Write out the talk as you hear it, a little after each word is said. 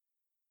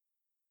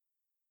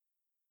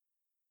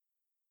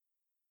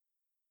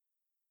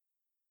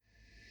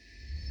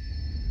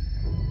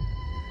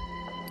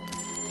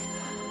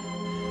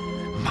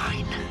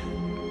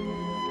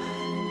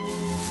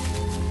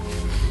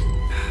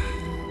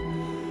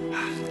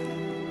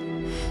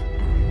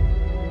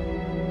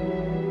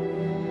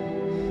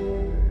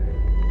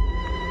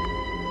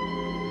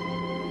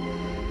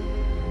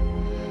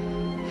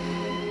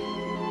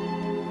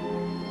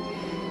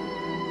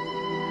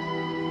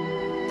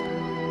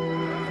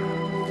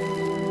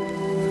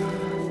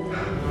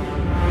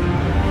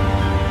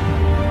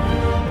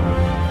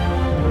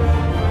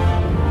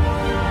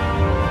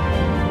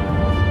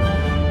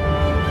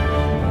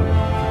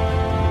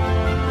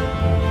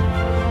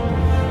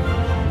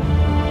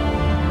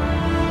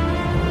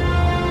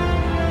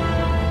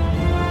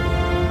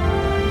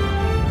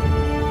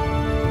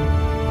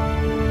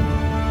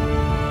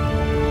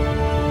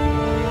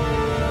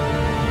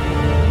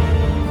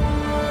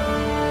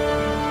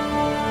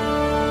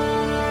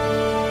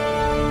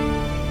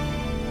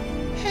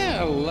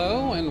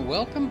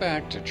welcome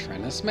back to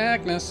Trennis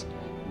Magnus,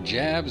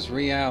 Jabs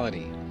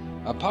Reality,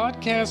 a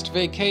podcast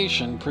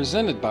vacation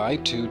presented by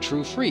Two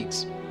True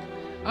Freaks.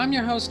 I'm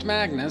your host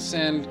Magnus,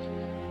 and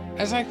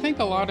as I think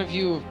a lot of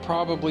you have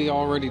probably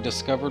already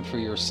discovered for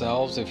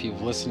yourselves if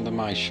you've listened to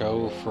my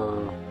show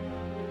for,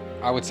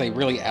 I would say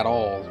really at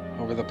all,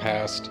 over the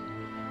past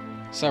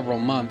several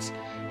months,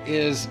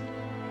 is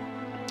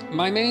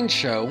my main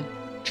show,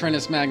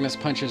 Trennis Magnus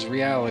Punches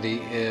Reality,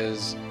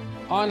 is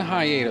on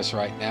hiatus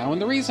right now,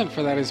 and the reason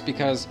for that is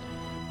because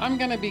I'm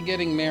going to be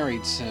getting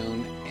married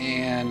soon,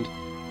 and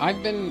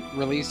I've been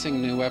releasing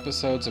new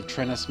episodes of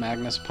Trennis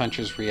Magnus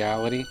Punches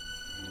Reality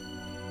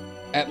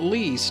at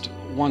least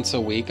once a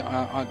week.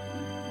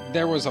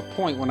 There was a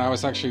point when I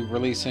was actually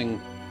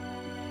releasing,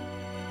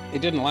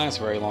 it didn't last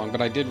very long, but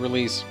I did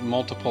release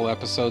multiple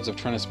episodes of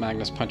Trennis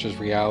Magnus Punches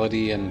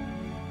Reality in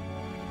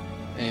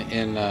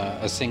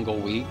a single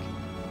week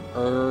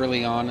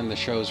early on in the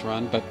show's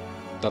run, but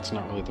that's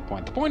not really the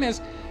point. The point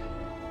is,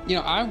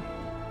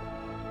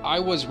 I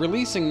was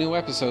releasing new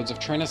episodes of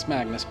Trennis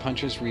Magnus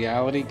Punches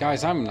Reality.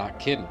 Guys, I'm not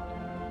kidding.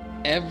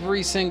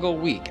 Every single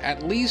week,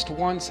 at least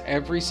once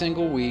every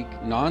single week,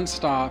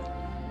 non-stop,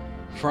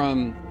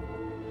 from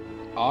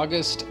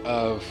August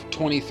of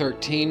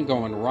 2013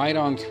 going right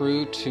on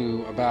through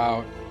to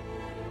about,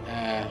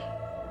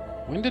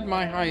 when did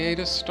my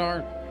hiatus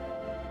start?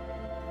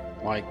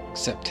 Like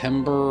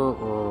September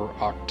or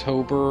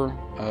October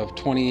of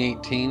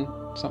 2018,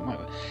 something like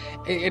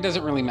that. It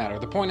doesn't really matter.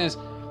 The point is,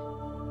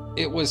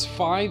 it was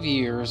 5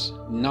 years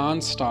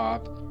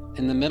non-stop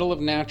in the middle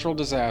of natural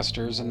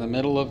disasters, in the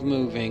middle of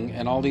moving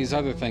and all these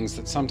other things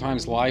that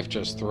sometimes life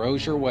just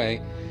throws your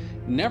way.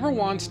 Never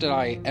once did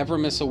I ever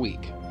miss a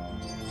week.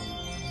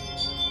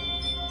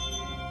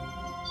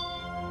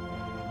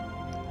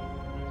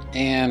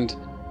 And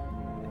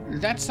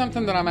that's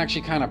something that I'm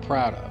actually kind of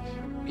proud of,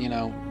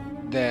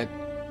 that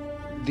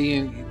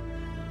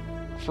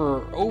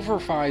for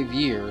over 5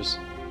 years,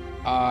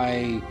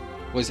 I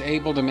was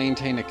able to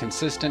maintain a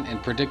consistent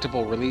and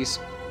predictable release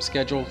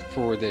schedule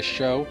for this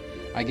show.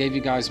 I gave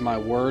you guys my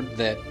word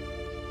that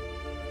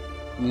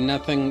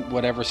nothing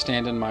would ever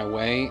stand in my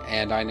way,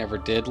 and I never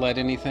did let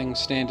anything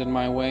stand in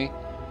my way.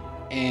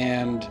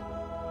 And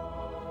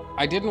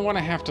I didn't want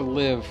to have to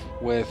live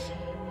with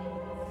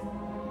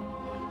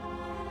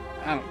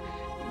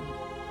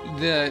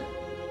the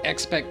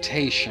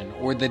expectation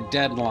or the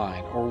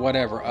deadline or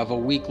whatever of a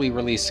weekly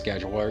release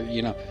schedule, or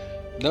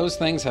those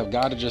things have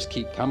got to just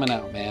keep coming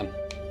out, man,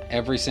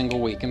 every single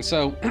week. And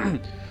so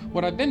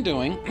what I've been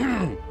doing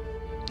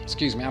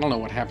excuse me, I don't know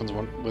what happens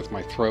with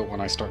my throat when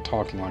I start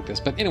talking like this,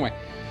 but anyway,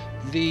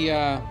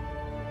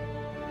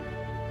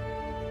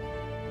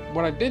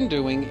 what I've been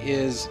doing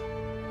is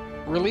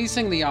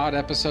releasing the odd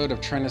episode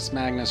of Trennis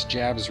Magnus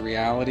Jabs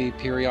Reality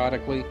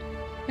periodically,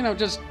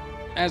 just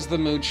as the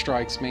mood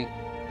strikes me.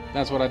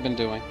 That's what I've been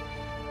doing.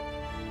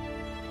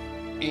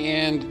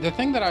 And the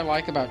thing that I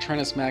like about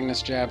Trennis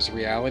Magnus Jabs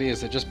Reality is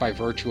that just by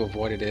virtue of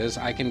what it is,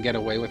 I can get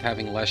away with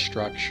having less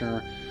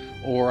structure,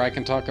 or I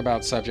can talk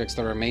about subjects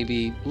that are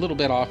maybe a little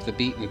bit off the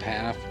beaten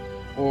path,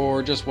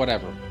 or just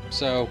whatever.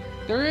 So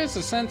there is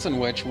a sense in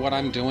which what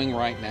I'm doing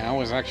right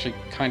now is actually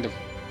kind of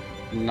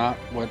not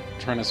what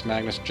Trennis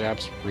Magnus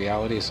Jabs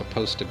Reality is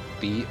supposed to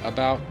be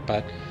about,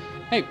 but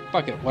hey,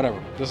 fuck it,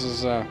 whatever. This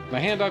is the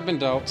hand I've been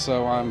dealt,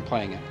 so I'm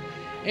playing it.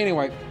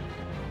 Anyway,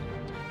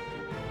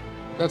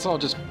 that's all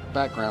just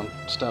background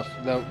stuff.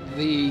 Though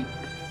the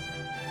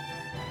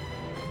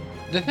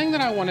thing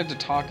that I wanted to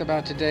talk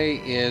about today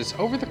is,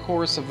 over the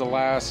course of the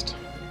last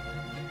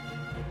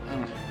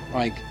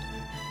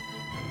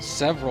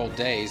several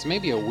days,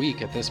 maybe a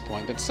week at this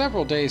point, but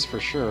several days for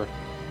sure,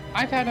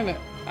 I've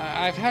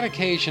had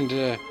occasion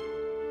to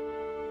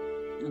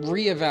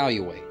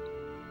reevaluate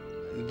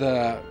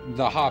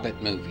the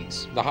Hobbit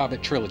movies, the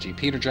Hobbit trilogy,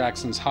 Peter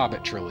Jackson's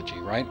Hobbit trilogy,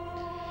 right?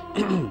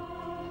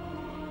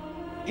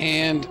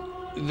 And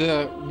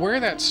where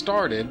that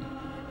started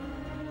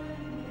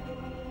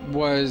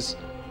was,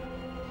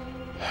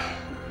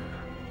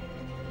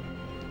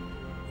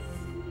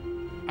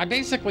 I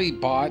basically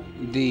bought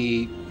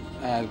the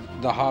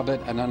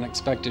Hobbit: An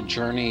Unexpected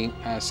Journey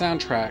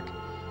soundtrack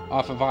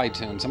off of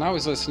iTunes, and I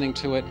was listening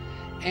to it,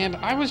 and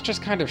I was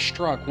just kind of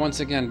struck once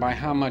again by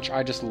how much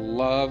I just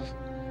love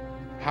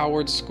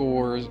Howard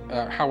Shore's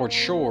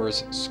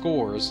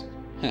scores.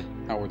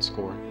 Howard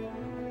Score.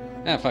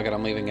 Fuck it,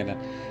 I'm leaving it in.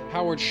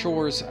 Howard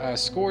Shore's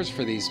scores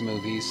for these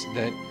movies,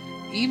 that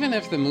even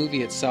if the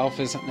movie itself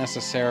isn't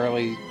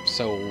necessarily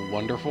so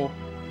wonderful,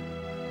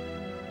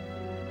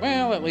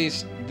 well, at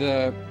least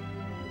the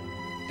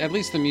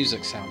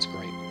music sounds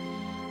great.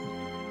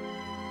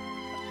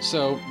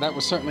 So that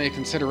was certainly a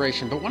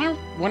consideration. But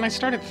when I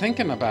started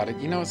thinking about it,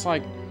 it's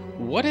like,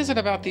 what is it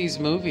about these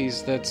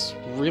movies that's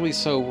really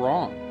so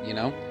wrong,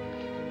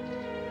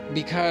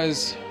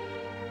 Because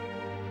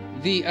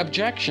the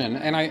objection,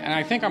 and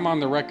I think I'm on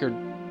the record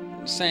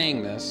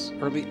saying this,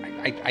 or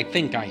I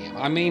think I am.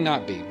 I may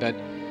not be, but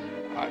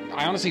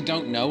I honestly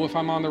don't know if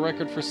I'm on the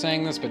record for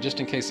saying this, but just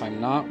in case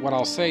I'm not, what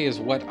I'll say is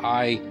what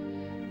I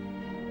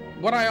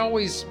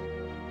always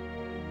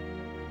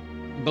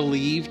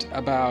believed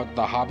about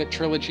the Hobbit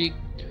trilogy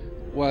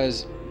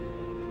was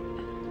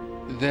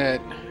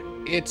that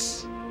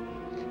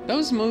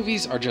those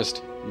movies are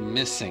just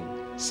missing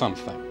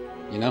something,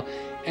 you know?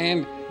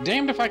 And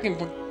damned if I can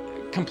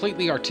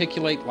completely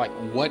articulate like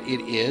what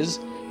it is,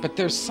 but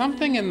there's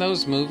something in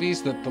those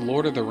movies that the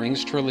Lord of the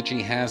Rings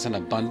trilogy has in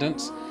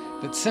abundance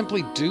that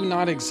simply do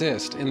not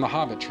exist in the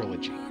Hobbit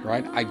trilogy,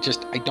 right? I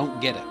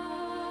don't get it.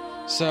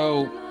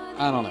 So,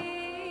 I don't know.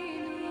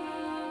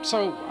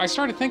 So I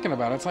started thinking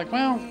about it. It's like,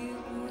 well,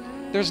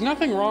 there's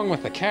nothing wrong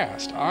with the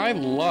cast. I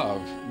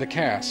love the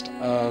cast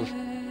of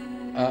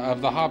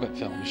the Hobbit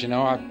films. You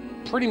know, I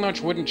pretty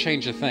much wouldn't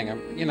change a thing.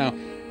 You know,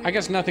 I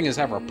guess nothing is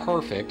ever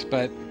perfect,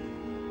 but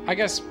I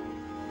guess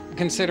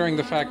considering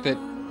the fact that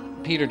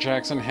Peter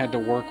Jackson had to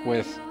work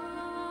with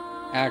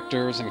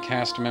actors and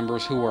cast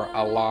members who were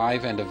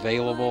alive and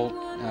available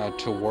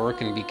to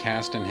work and be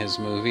cast in his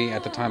movie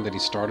at the time that he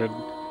started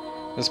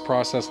this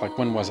process, like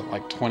when was it,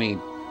 like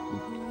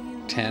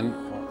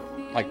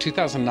 2010, like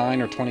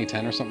 2009 or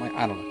 2010 or something,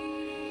 I don't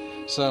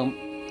know. So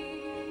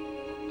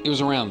it was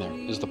around there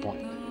is the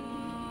point.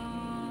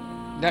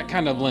 That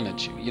kind of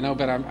limits you, you know,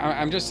 but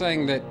I'm just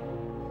saying that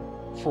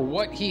for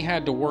what he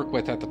had to work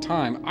with at the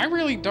time, I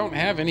really don't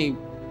have any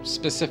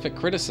specific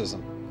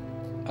criticism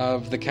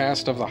of the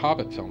cast of the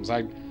Hobbit films.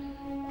 I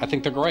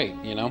think they're great,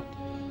 you know.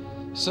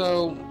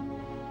 So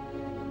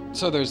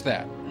there's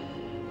that.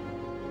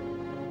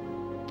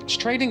 I was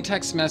trading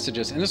text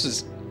messages, and this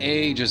is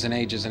ages and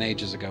ages and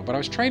ages ago, but I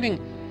was trading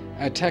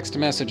text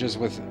messages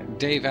with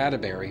Dave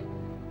Atterbury,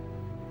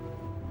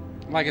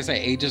 like I say,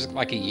 ages,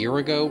 like a year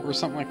ago or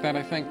something like that,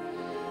 I think.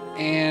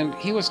 And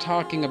he was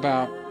talking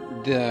about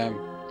the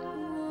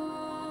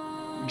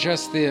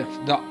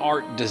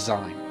art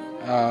design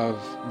of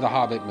the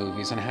Hobbit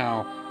movies and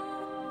how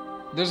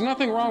there's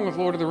nothing wrong with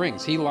Lord of the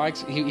Rings. He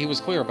was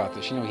clear about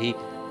this. You know,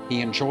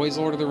 he enjoys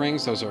Lord of the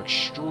Rings. Those are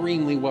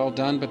extremely well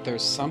done, but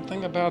there's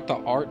something about the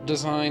art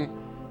design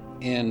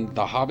in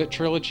the Hobbit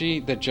trilogy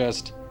that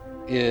just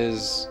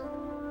is,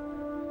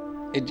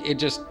 it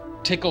just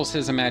tickles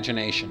his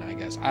imagination, I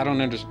guess. I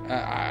don't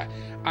understand.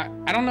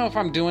 I don't know if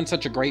I'm doing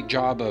such a great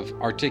job of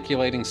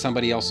articulating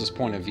somebody else's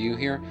point of view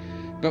here,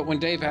 but when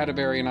Dave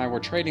Atterbury and I were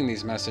trading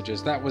these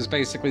messages, that was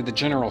basically the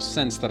general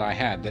sense that I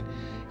had, that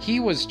he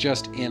was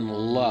just in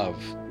love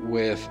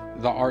with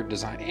the art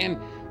design. And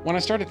when I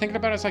started thinking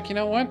about it, it's like, you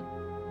know what?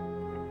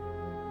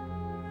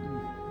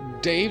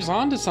 Dave's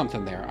onto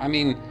something there. I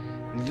mean,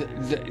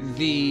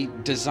 the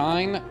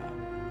design,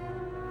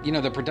 you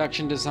know, the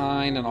production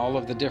design and all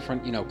of the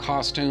different, you know,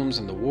 costumes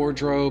and the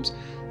wardrobes,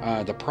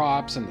 the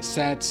props and the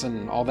sets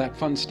and all that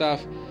fun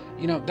stuff,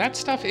 you know, that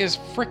stuff is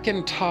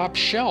frickin' top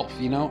shelf,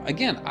 you know.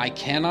 Again, I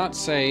cannot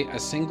say a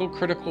single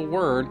critical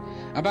word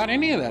about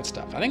any of that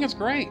stuff. I think it's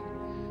great.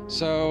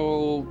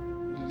 So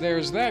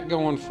there's that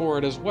going for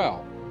it as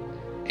well.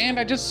 And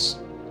I just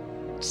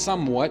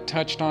somewhat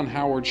touched on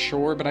Howard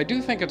Shore, but I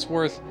do think it's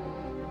worth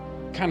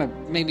kind of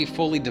maybe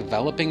fully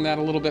developing that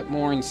a little bit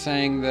more and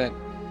saying that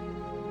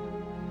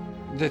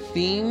the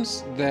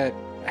themes that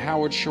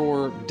Howard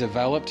Shore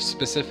developed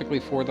specifically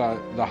for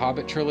the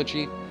Hobbit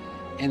trilogy,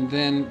 and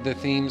then the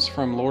themes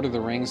from Lord of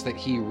the Rings that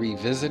he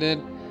revisited,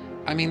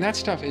 I mean, that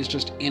stuff is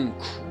just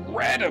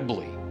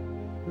incredibly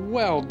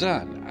well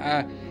done.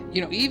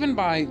 You know, even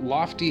by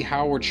lofty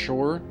Howard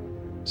Shore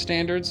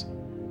standards,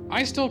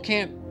 I still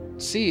can't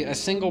see a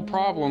single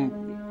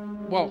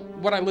problem. Well,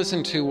 what I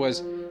listened to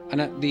was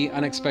the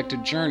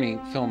Unexpected Journey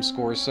film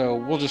score, so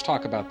we'll just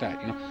talk about that,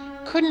 you know.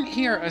 Couldn't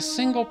hear a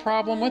single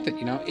problem with it,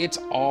 you know. It's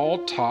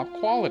all top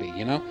quality,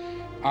 you know.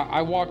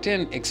 I walked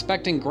in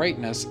expecting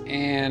greatness,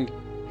 and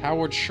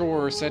Howard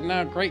Shore said,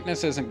 no,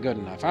 greatness isn't good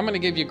enough. I'm going to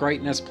give you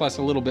greatness plus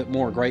a little bit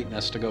more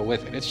greatness to go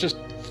with it. It's just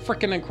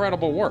freaking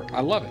incredible work.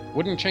 I love it.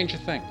 Wouldn't change a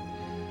thing.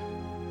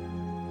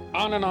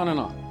 On and on and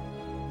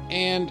on.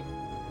 And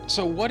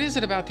so what is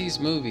it about these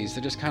movies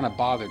that just kind of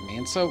bothered me?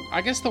 And so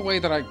I guess the way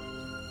that I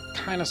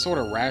kind of sort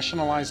of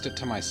rationalized it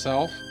to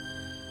myself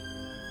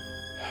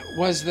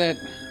was that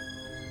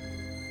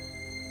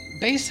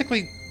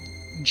basically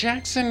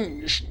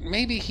Jackson,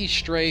 maybe he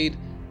strayed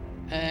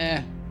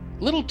a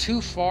little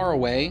too far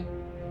away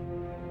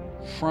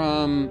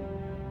from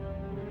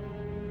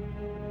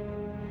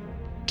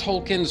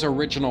Tolkien's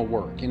original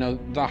work. You know,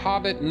 the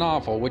Hobbit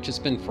novel, which has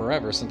been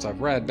forever since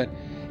I've read, but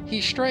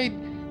he strayed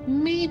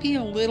maybe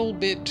a little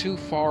bit too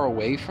far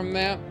away from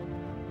that,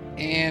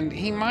 and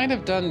he might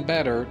have done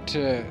better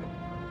to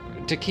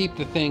keep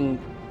the thing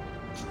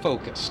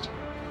focused,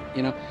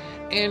 you know.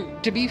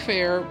 And to be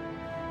fair,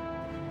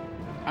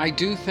 I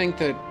do think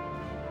that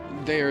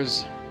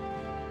there's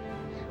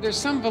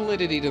some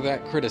validity to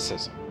that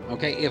criticism,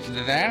 okay? If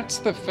that's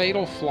the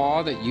fatal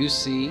flaw that you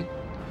see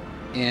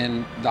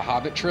in the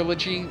Hobbit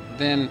trilogy,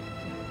 then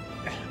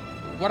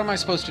what am I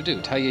supposed to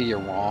do? Tell you you're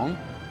wrong?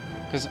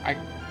 Because I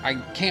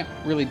can't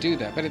really do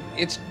that. But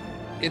it's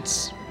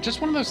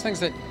just one of those things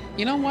that,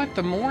 you know what?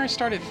 The more I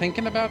started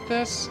thinking about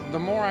this, the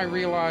more I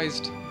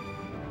realized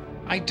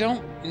I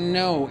don't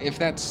know if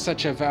that's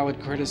such a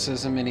valid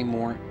criticism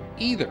anymore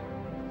either.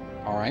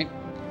 All right?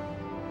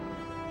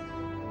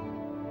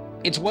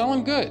 it's well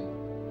and good,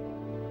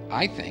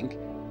 I think,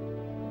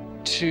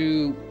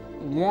 to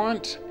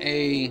want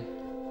a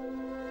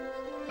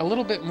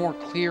little bit more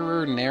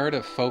clearer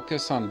narrative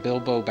focus on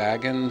Bilbo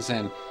Baggins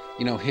and,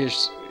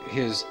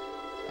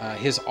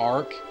 his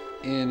arc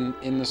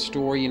in the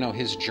story,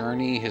 his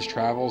journey, his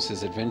travels,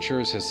 his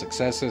adventures, his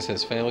successes,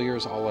 his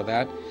failures, all of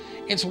that.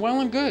 It's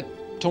well and good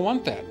to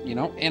want that,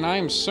 and I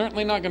am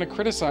certainly not going to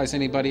criticize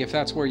anybody if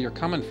that's where you're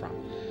coming from.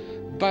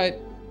 But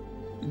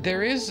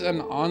there is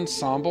an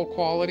ensemble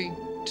quality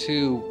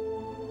to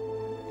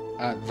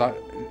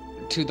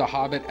The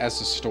Hobbit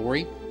as a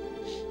story.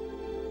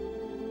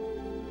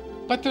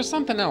 But there's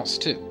something else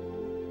too.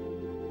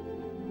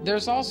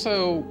 There's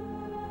also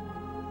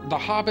The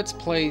Hobbit's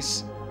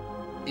place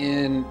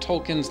in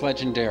Tolkien's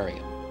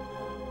Legendarium.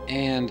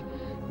 And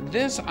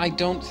this I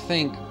don't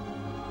think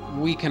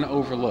we can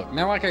overlook.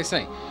 Now, like I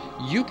say,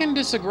 you can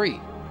disagree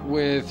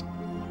with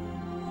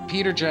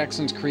Peter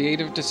Jackson's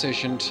creative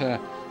decision to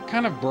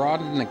kind of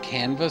broaden the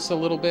canvas a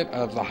little bit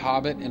of The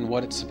Hobbit and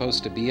what it's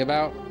supposed to be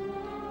about.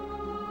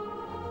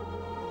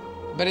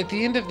 But at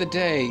the end of the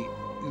day,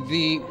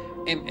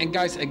 and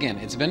guys, again,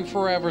 it's been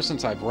forever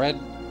since I've read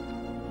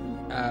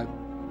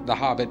The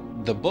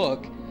Hobbit, the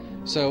book,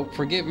 so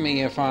forgive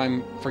me if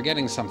I'm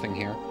forgetting something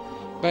here.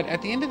 But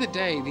at the end of the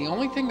day, the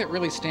only thing that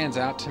really stands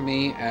out to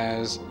me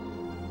as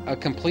a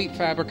complete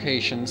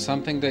fabrication,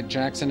 something that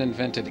Jackson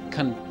invented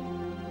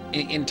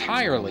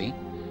entirely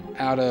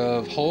out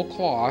of whole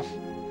cloth,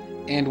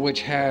 and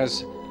which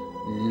has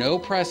no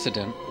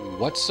precedent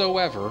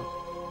whatsoever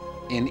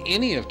in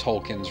any of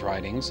Tolkien's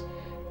writings,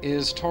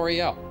 is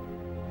Tauriel.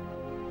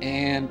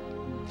 And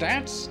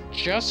that's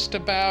just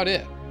about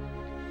it.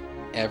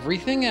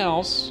 Everything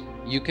else,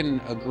 you can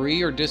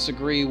agree or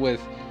disagree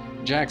with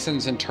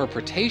Jackson's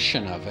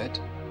interpretation of it,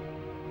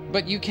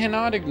 but you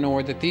cannot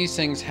ignore that these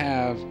things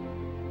have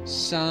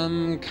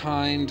some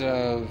kind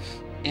of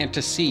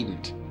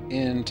antecedent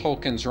in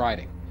Tolkien's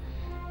writing.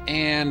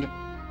 And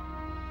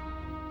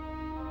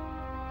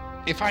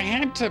if I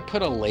had to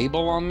put a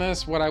label on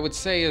this, what I would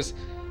say is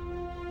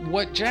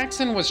what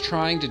Jackson was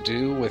trying to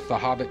do with the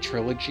Hobbit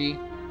trilogy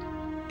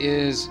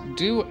is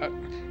do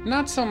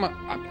not so much,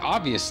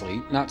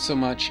 obviously, not so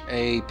much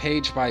a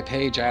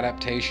page-by-page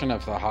adaptation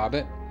of The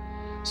Hobbit,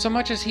 so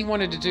much as he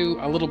wanted to do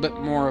a little bit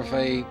more of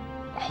a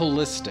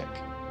holistic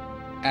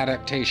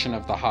adaptation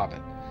of The Hobbit.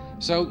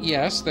 So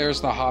yes,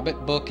 there's the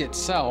Hobbit book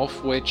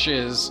itself, which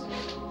is,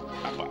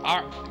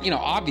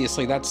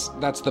 obviously that's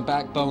the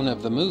backbone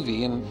of the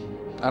movie, and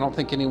I don't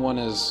think anyone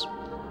is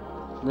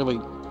really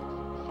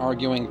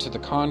arguing to the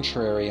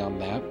contrary on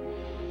that.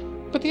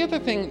 But the other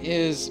thing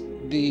is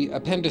the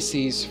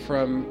appendices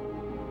from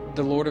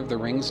the Lord of the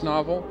Rings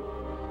novel,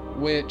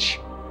 which,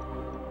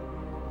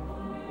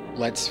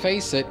 let's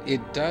face it,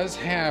 it does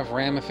have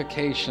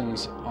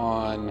ramifications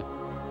on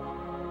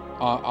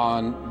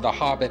The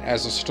Hobbit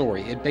as a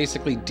story. It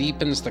basically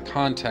deepens the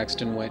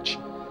context in which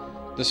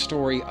the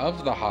story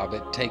of The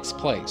Hobbit takes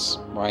place,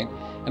 right?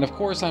 And of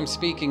course, I'm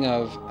speaking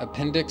of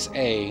Appendix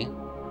A.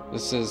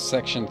 This is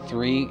section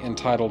 3,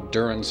 entitled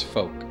Durin's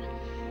Folk.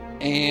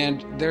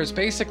 And there's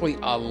basically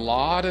a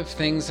lot of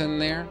things in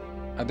there.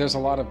 There's a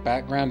lot of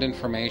background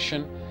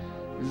information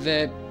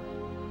that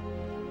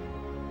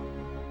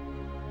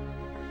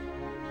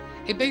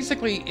it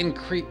basically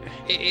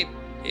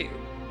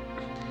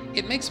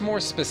it makes more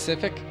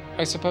specific,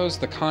 I suppose,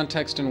 the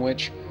context in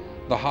which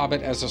The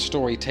Hobbit as a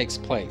story takes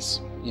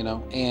place,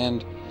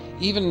 and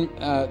even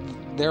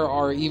there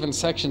are even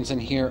sections in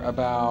here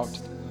about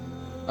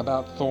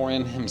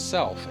Thorin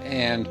himself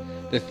and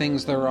the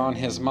things that are on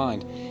his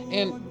mind.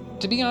 And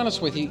to be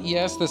honest with you,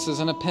 yes, this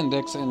is an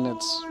appendix and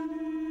it's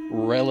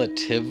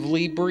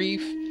relatively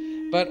brief,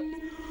 but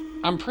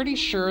I'm pretty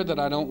sure that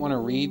I don't want to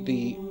read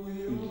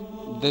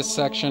this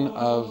section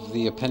of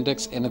the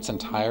appendix in its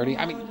entirety.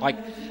 I mean,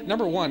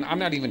 number one, I'm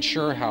not even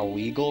sure how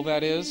legal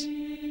that is,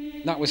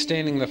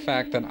 notwithstanding the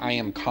fact that I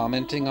am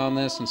commenting on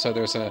this, and so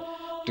there's a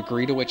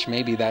degree to which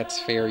maybe that's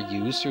fair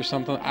use or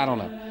something. I don't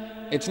know.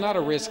 It's not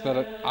a risk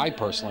that I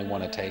personally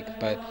want to take,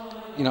 but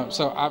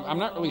so I'm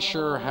not really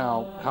sure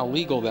how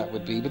legal that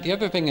would be. But the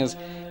other thing is,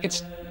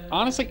 it's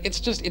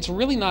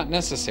really not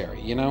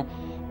necessary.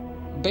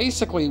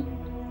 Basically,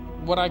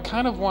 what I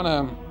kind of want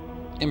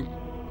to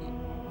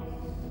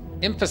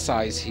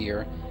emphasize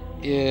here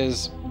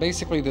is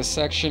basically the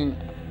section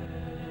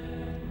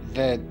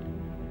that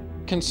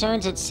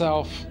concerns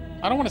itself,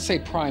 I don't want to say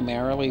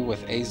primarily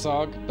with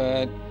Azog,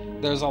 but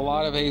there's a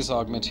lot of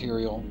Azog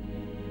material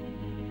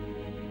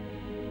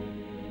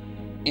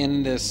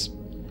in this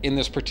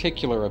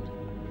particular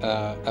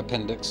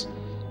appendix,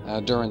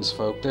 Durin's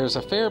Folk. There's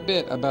a fair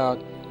bit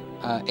about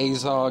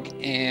Azog,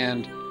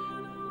 and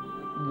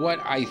what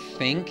I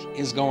think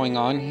is going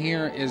on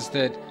here is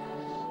that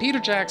Peter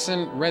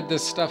Jackson read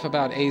this stuff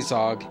about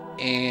Azog,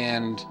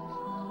 and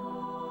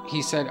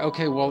he said,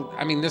 okay, well,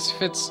 I mean, this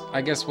fits,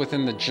 I guess,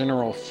 within the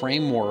general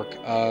framework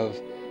of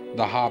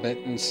The Hobbit,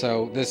 and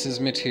so this is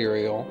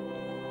material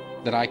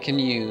that I can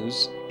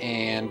use,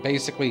 and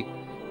basically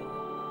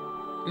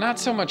not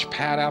so much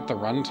pad out the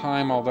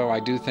runtime, although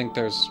I do think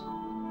there's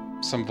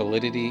some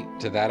validity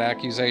to that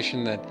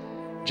accusation, that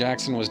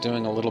Jackson was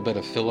doing a little bit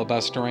of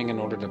filibustering in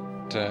order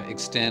to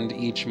extend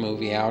each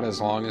movie out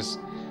as long as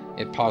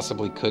it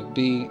possibly could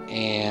be,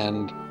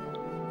 and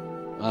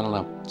I don't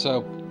know.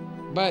 So,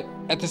 but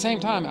at the same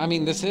time, I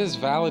mean, this is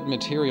valid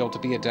material to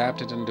be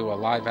adapted into a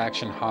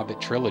live-action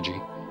Hobbit trilogy.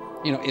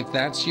 You know, if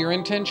that's your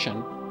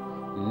intention,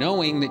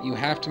 knowing that you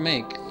have to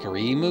make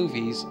 3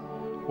 movies,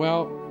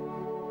 well,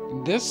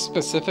 this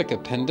specific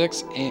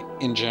appendix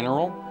in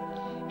general,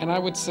 and I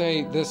would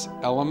say this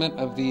element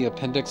of the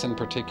appendix in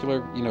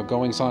particular, you know,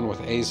 goings on with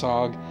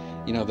Azog,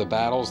 you know, the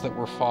battles that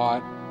were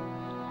fought,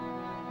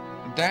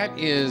 that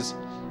is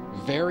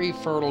very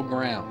fertile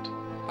ground,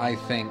 I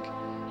think,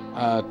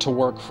 to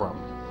work from,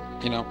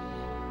 you know.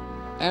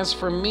 As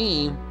for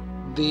me,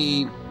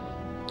 the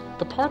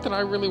part that I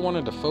really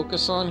wanted to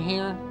focus on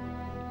here,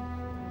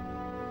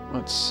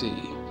 let's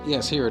see.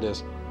 Yes, here it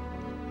is.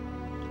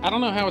 I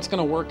don't know how it's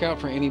going to work out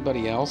for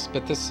anybody else,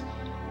 but this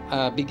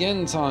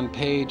begins on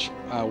page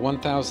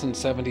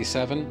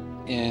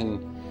 1077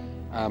 in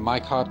my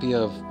copy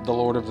of The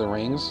Lord of the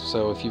Rings.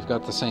 So if you've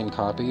got the same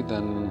copy,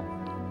 then,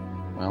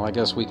 well, I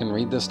guess we can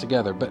read this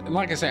together. But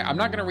like I say, I'm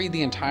not going to read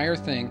the entire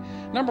thing.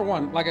 Number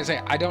one, like I say,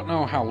 I don't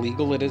know how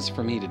legal it is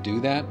for me to do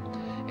that.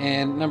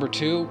 And number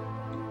two,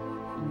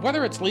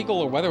 whether it's legal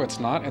or whether it's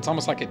not, it's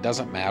almost like it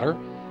doesn't matter.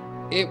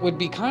 It would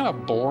be kind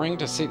of boring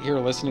to sit here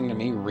listening to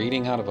me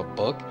reading out of a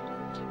book.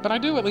 But I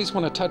do at least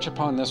want to touch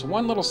upon this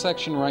one little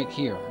section right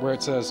here where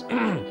it says,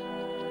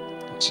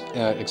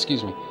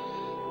 excuse me,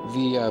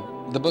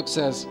 the book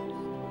says,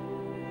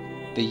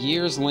 "The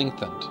years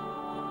lengthened.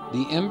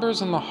 The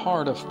embers in the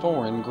heart of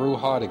Thorin grew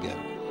hot again,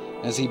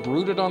 as he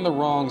brooded on the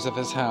wrongs of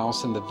his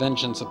house and the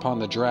vengeance upon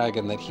the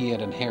dragon that he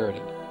had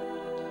inherited.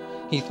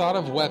 He thought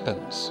of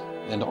weapons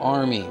and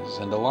armies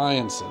and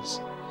alliances,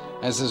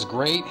 as his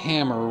great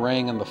hammer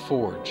rang in the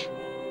forge.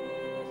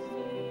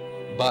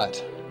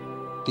 But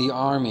the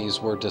armies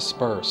were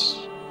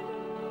dispersed,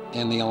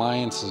 and the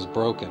alliances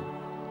broken,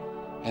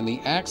 and the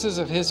axes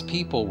of his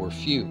people were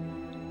few,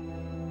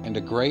 and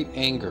a great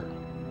anger,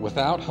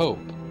 without hope,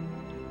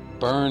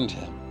 burned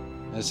him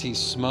as he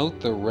smote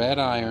the red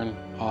iron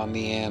on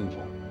the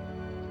anvil.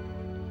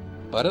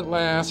 But at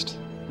last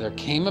there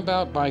came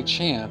about by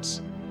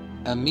chance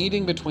a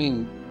meeting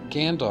between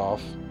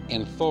Gandalf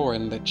and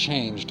Thorin that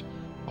changed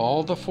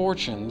all the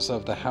fortunes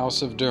of the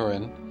House of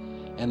Durin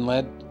and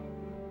led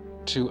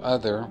to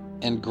other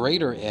and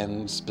greater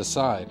ends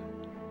beside.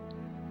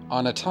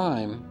 On a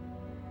time,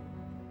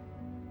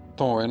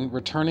 Thorin,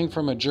 returning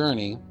from a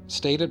journey,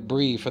 stayed at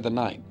Bree for the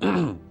night.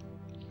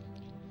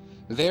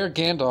 There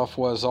Gandalf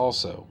was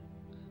also.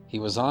 He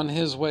was on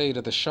his way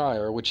to the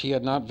Shire, which he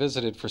had not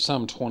visited for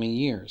some 20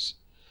 years.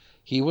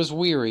 He was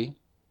weary,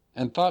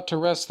 and thought to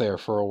rest there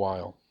for a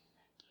while.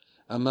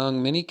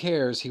 Among many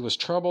cares, he was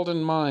troubled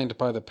in mind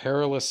by the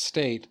perilous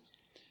state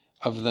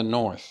of the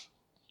North,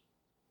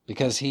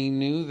 because he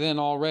knew then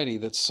already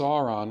that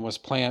Sauron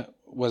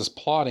was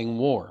plotting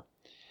war,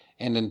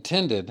 and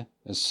intended,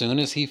 as soon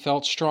as he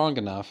felt strong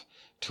enough,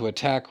 to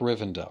attack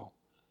Rivendell.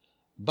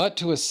 But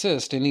to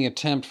assist any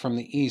attempt from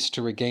the east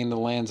to regain the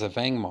lands of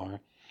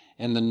Angmar,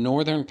 and the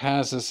northern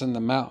passes in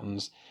the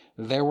mountains,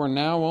 there were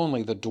now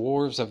only the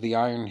dwarves of the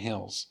Iron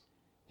Hills,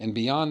 and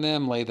beyond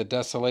them lay the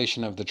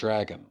desolation of the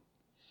dragon.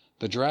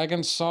 The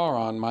dragon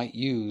Sauron might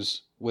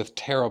use with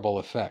terrible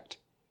effect.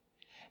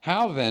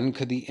 How then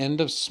could the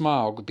end of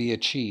Smaug be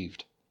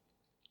achieved?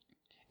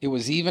 It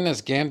was even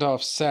as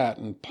Gandalf sat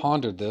and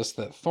pondered this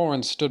that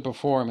Thorin stood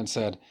before him and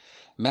said,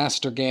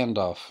 "Master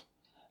Gandalf,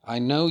 I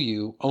know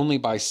you only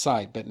by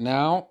sight, but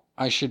now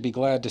I should be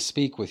glad to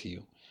speak with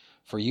you,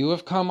 for you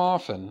have come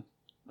often,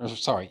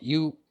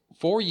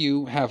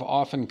 you have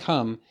often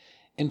come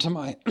into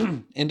my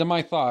into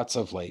my thoughts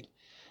of late,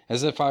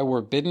 as if I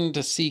were bidden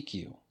to seek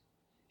you.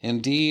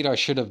 Indeed, I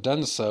should have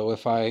done so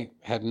if I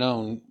had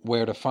known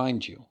where to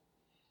find you."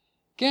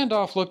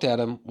 Gandalf looked at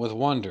him with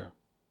wonder.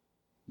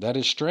 "That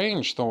is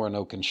strange, Thorin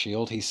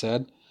Oakenshield," he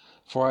said,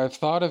 "for I have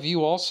thought of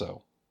you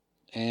also,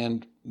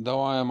 and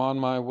though I am on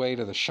my way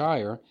to the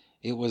Shire,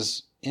 it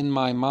was in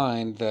my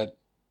mind that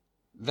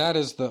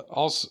is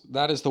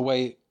the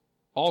way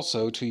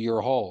also to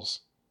your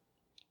halls."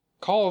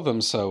 "Call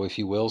them so, if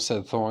you will,"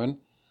 said Thorin.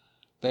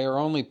 "They are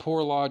only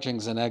poor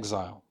lodgings in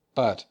exile,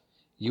 but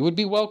you would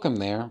be welcome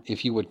there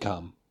if you would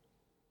come.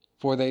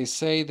 For they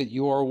say that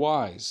you are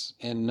wise,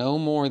 and know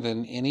more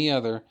than any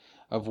other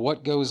of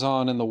what goes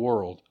on in the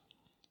world,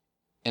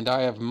 and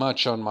I have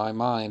much on my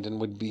mind and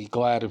would be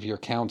glad of your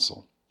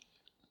counsel."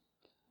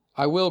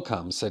 "I will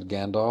come," said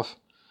Gandalf,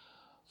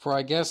 "for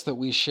I guess that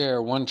we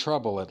share one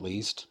trouble at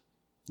least.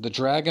 The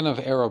dragon of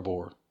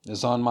Erebor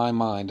is on my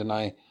mind, and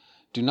I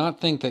do not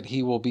think that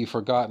he will be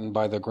forgotten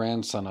by the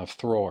grandson of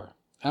Thror."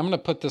 I'm going to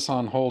put this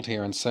on hold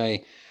here and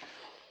say,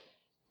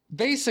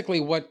 basically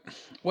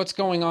what's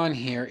going on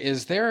here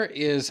is there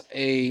is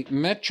a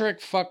metric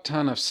fuck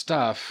ton of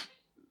stuff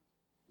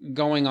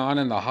going on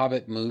in the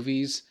Hobbit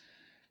movies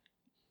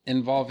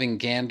involving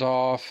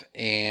Gandalf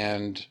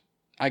and,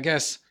 I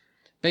guess,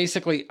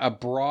 basically a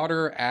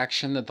broader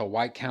action that the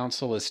White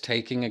Council is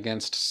taking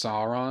against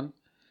Sauron.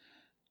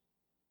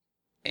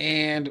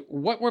 And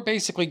what we're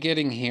basically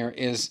getting here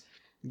is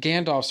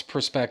Gandalf's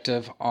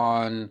perspective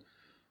on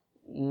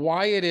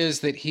why it is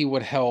that he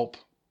would help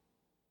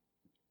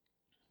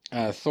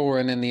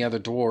Thorin and the other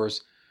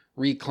dwarves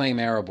reclaim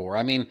Erebor.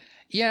 I mean,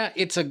 yeah,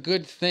 it's a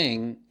good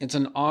thing. It's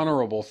an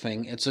honorable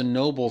thing. It's a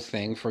noble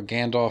thing for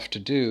Gandalf to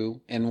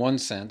do in one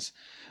sense.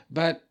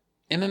 But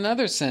in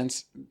another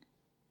sense,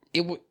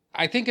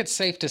 I think it's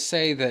safe to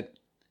say that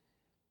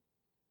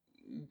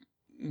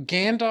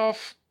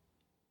Gandalf,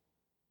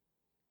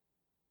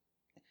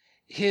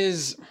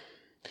 his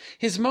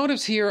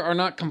motives here are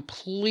not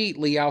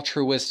completely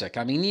altruistic.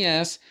 I mean,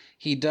 yes,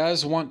 he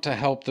does want to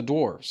help the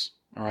dwarves,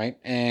 all right?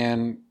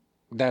 And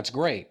that's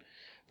great.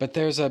 But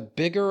there's a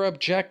bigger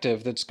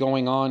objective that's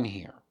going on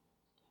here.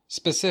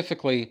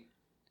 Specifically,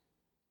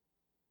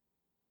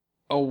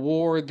 a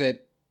war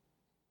that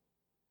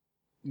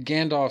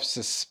Gandalf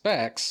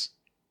suspects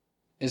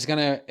is going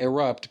to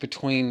erupt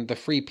between the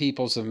free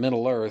peoples of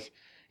Middle-earth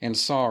and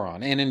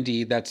Sauron. And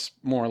indeed, that's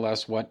more or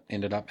less what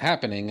ended up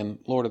happening in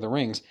Lord of the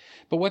Rings.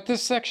 But what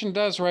this section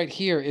does right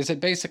here is it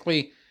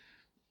basically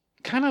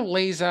kind of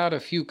lays out a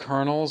few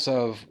kernels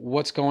of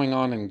what's going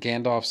on in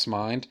Gandalf's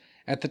mind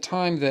at the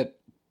time that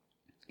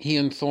he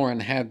and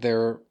Thorin had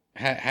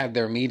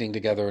their meeting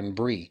together in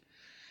Bree.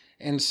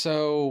 And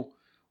so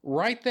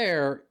right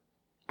there,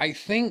 I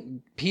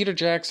think Peter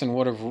Jackson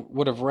would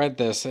have read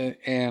this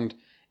and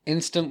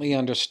instantly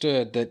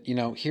understood that,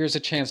 here's a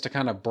chance to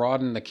kind of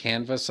broaden the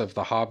canvas of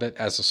The Hobbit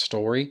as a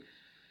story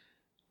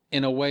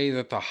in a way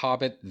that The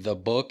Hobbit, the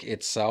book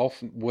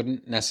itself,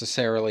 wouldn't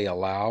necessarily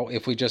allow.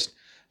 If we just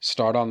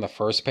start on the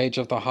first page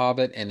of The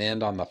Hobbit and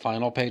end on the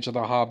final page of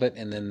The Hobbit,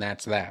 and then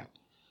that's that.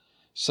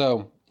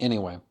 So,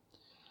 anyway.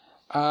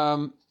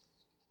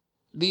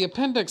 The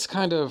appendix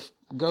kind of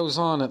goes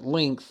on at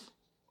length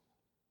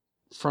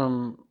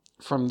from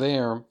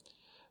there,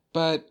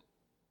 but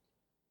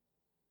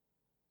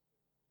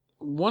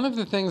one of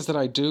the things that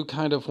I do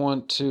kind of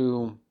want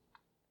to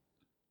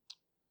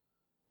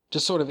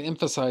just sort of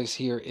emphasize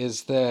here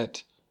is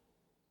that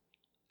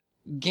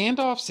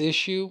Gandalf's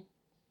issue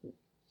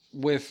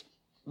with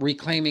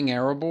reclaiming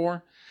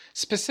Erebor,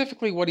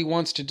 specifically what he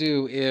wants to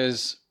do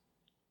is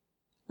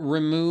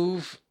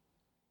remove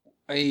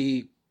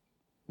a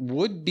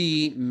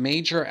would-be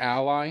major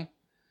ally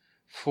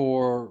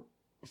for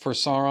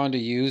Sauron to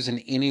use in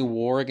any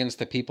war against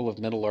the people of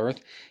Middle-earth.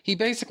 He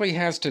basically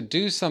has to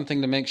do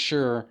something to make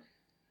sure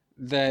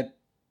that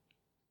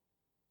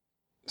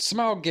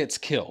Smaug gets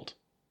killed,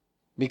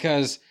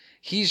 because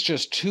he's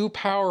just too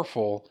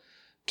powerful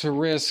to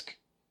risk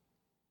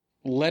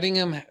letting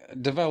him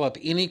develop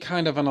any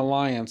kind of an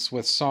alliance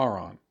with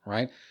Sauron,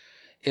 right?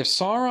 If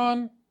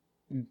Sauron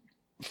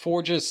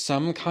forges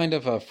some kind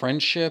of a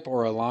friendship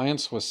or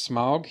alliance with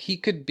Smaug,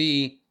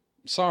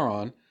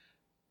 Sauron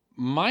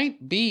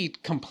might be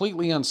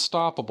completely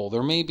unstoppable.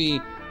 There may be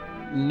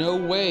no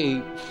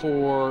way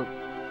for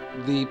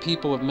the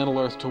people of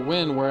Middle-earth to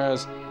win,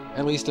 whereas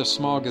at least if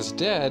Smaug is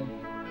dead,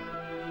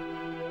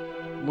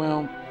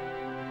 well,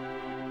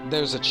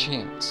 there's a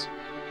chance.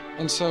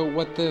 And so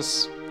what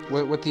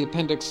the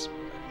appendix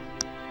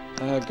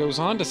goes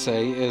on to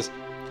say is,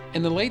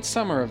 in the late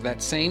summer of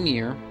that same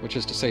year, which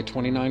is to say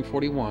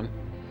 2941,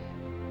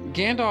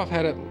 Gandalf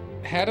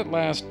had at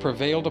last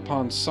prevailed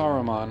upon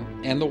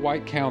Saruman and the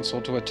White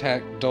Council to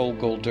attack Dol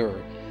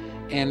Guldur,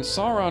 and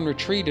Sauron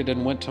retreated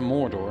and went to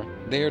Mordor,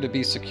 there to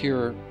be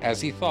secure,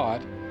 as he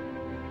thought,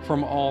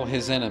 from all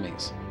his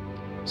enemies.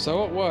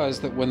 So it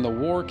was that when the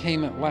war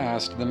came at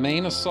last, the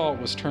main assault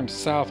was turned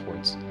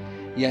southwards.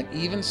 Yet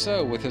even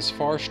so, with his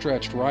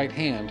far-stretched right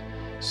hand,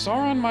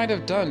 Sauron might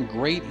have done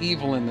great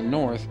evil in the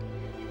north,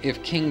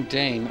 if King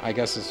Dain, I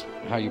guess is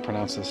how you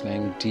pronounce this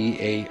name,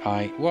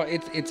 D-A-I... Well,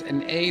 it's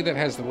an A that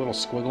has the little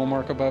squiggle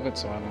mark above it,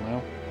 so I don't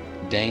know.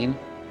 Dain,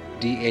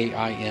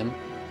 D-A-I-N.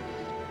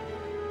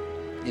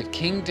 If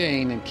King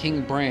Dain and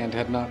King Brand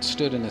had not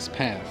stood in his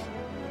path,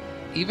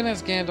 even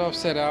as Gandalf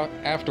set out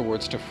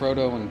afterwards to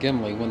Frodo and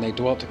Gimli when they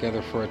dwelt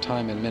together for a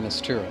time in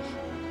Minas Tirith,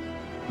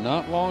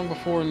 not long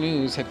before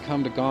news had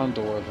come to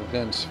Gondor of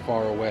events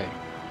far away.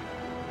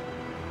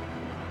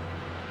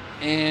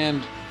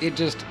 And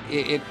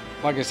it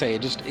like I say,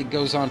 it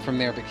goes on from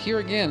there. But here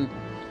again,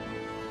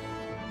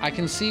 I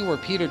can see where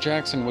Peter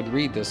Jackson would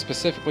read this,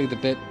 specifically the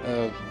bit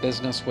of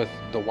business with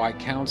the White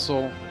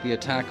Council, the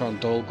attack on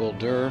Dol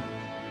Guldur,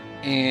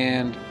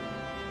 and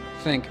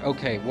think,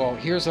 okay, well,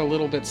 here's a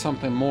little bit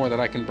something more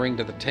that I can bring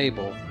to the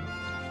table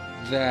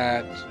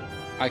that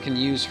I can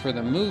use for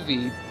the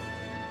movie.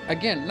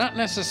 Again, not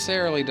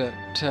necessarily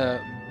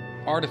to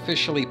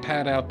artificially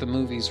pad out the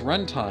movie's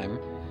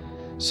runtime,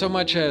 so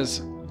much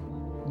as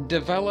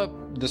develop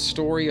the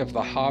story of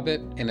The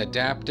Hobbit and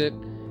adapt it,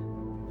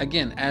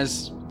 again,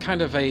 as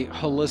kind of a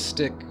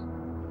holistic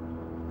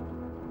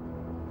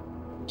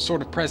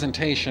sort of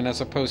presentation,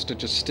 as opposed to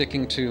just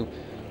sticking to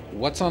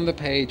what's on the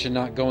page and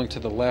not going to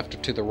the left or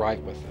to the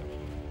right with it.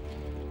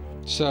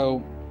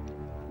 So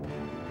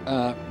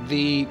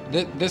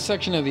This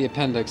section of the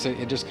appendix,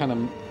 it just kind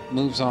of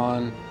moves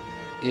on.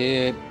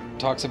 It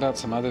talks about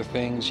some other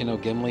things.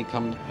 Gimli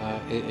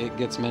it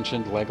gets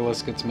mentioned,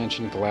 Legolas gets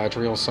mentioned,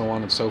 Galadriel, so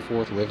on and so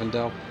forth,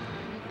 Rivendell.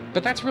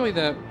 But that's really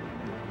the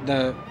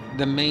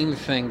main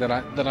thing that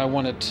I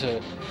wanted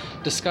to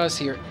discuss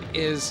here.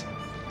 Is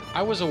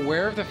I was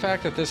aware of the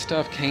fact that this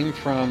stuff came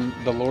from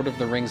the Lord of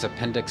the Rings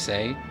Appendix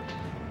A,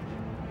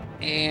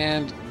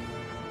 and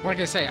like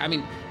I say, I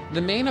mean,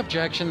 the main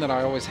objection that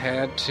I always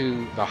had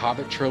to the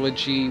Hobbit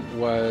trilogy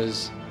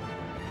was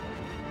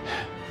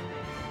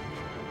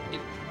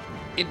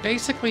it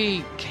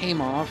basically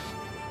came off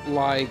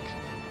like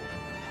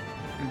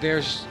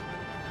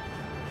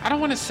I don't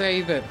want to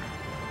say that,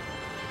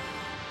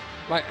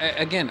 like,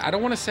 again, I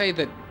don't want to say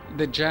that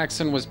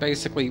Jackson was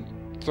basically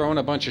throwing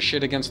a bunch of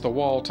shit against the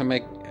wall to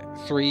make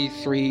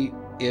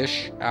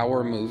three-ish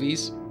hour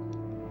movies.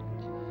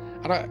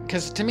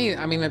 Because to me,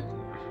 I mean,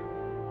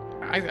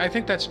 I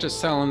think that's just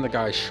selling the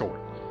guy short.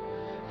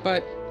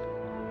 But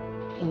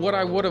what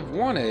I would have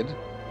wanted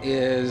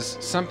is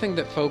something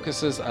that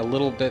focuses a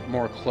little bit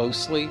more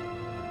closely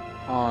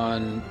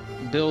on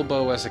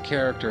Bilbo as a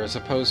character, as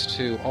opposed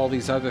to all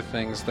these other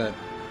things that,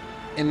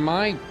 in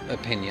my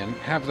opinion,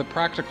 have the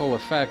practical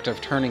effect of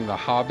turning The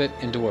Hobbit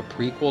into a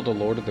prequel to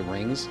Lord of the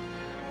Rings,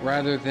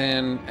 rather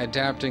than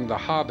adapting The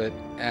Hobbit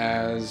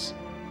as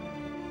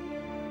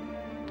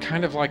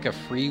kind of like a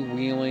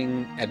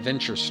freewheeling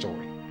adventure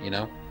story,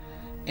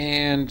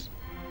 And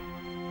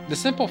the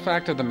simple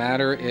fact of the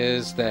matter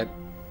is that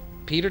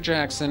Peter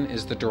Jackson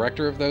is the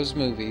director of those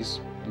movies,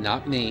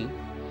 not me.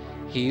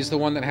 He's the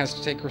one that has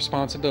to take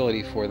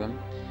responsibility for them.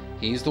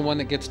 He's the one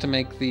that gets to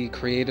make the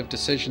creative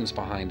decisions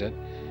behind it.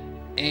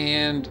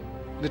 And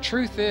the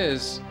truth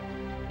is,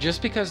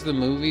 just because the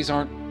movies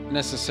aren't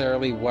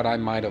necessarily what I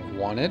might have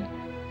wanted,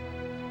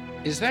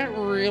 does that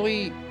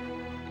really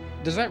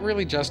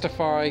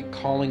justify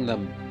calling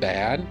them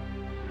bad?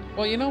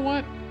 Well, you know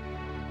what?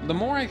 The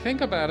more I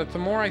think about it, the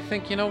more I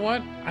think, you know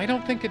what? I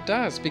don't think it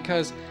does,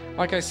 because,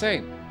 like I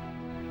say,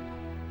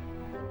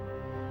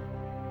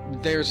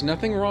 there's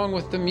nothing wrong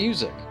with the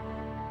music,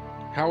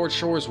 Howard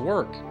Shore's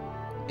work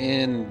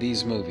in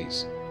these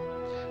movies.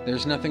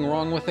 There's nothing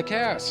wrong with the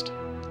cast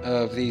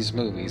of these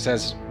movies.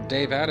 As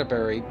Dave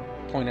Atterbury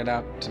pointed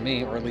out to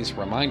me, or at least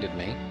reminded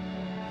me,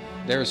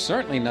 there's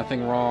certainly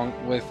nothing wrong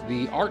with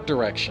the art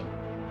direction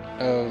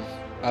of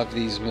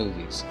these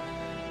movies.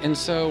 And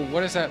so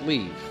what does that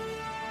leave?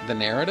 The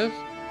narrative?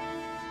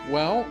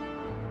 Well,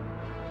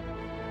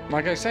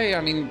 like I say,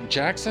 I mean,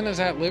 Jackson is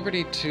at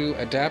liberty to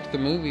adapt the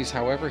movies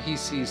however he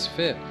sees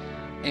fit.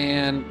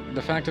 And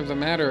the fact of the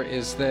matter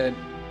is that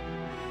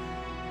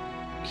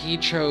he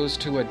chose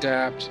to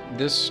adapt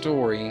this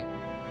story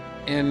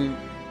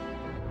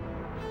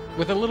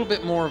with a little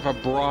bit more of a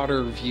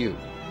broader view,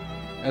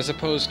 as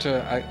opposed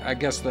to, I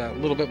guess, the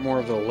little bit more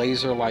of the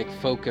laser-like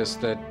focus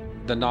that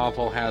the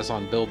novel has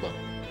on Bilbo.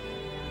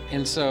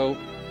 And so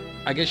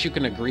I guess you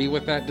can agree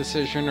with that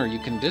decision or you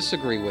can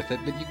disagree with it,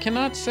 but you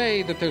cannot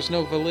say that there's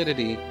no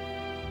validity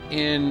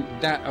in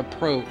that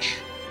approach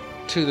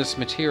to this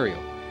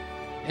material.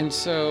 And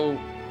so,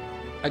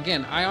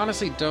 again, I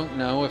honestly don't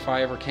know if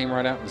I ever came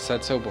right out and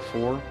said so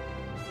before,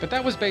 but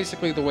that was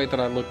basically the way that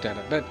I looked at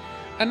it. But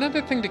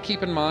another thing to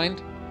keep in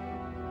mind,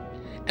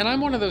 and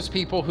I'm one of those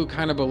people who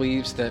kind of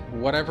believes that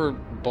whatever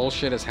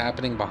bullshit is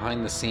happening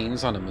behind the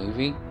scenes on a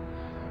movie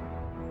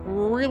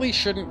really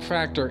shouldn't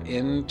factor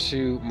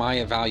into my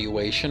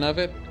evaluation of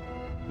it.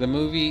 The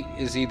movie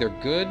is either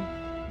good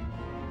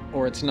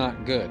or it's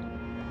not good.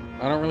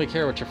 I don't really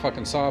care what your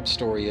fucking sob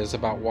story is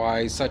about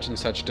why such and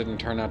such didn't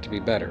turn out to be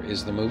better.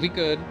 Is the movie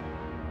good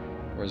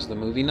or is the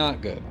movie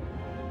not good?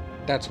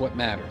 That's what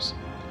matters.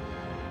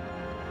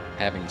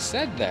 Having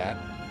said that,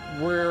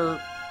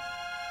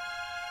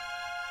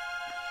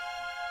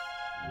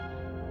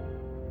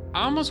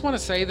 I almost want to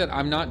say that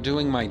I'm not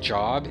doing my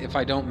job if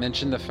I don't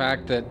mention the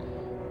fact that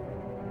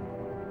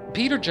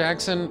Peter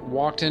Jackson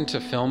walked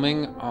into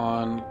filming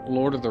on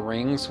Lord of the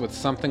Rings with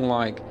something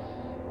like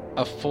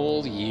a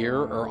full year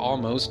or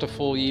almost a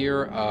full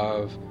year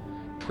of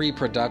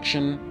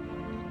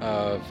pre-production,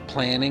 of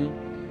planning,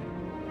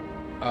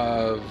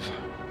 of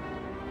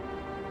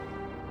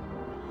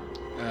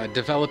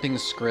developing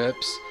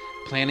scripts,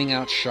 planning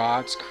out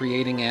shots,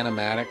 creating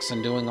animatics,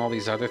 and doing all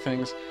these other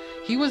things.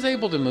 He was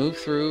able to move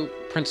through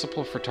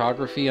principal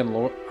photography on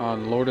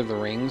Lord of the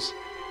Rings,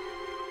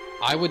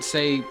 I would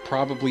say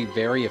probably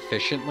very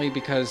efficiently,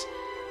 because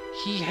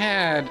he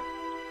had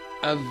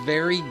a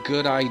very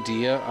good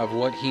idea of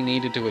what he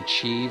needed to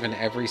achieve in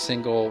every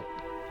single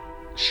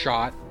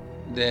shot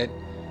that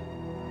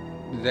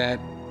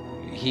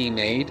he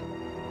made.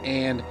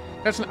 And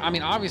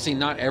obviously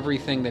not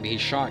everything that he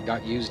shot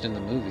got used in the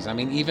movies. I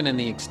mean, even in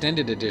the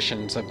extended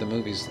editions of the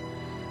movies,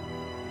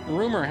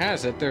 rumor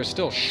has it there's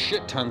still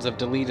shit tons of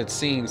deleted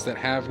scenes that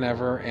have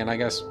never, and I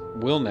guess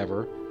will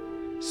never,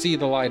 see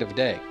the light of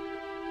day.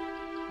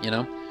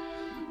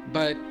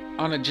 But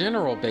on a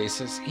general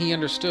basis, he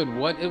understood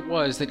what it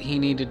was that he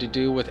needed to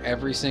do with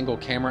every single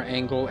camera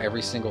angle,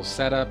 every single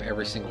setup,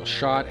 every single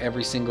shot,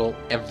 every single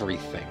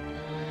everything.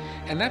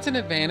 And that's an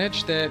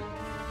advantage that,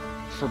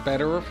 for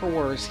better or for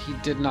worse, he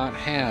did not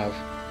have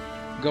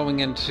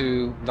going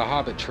into the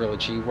Hobbit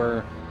trilogy,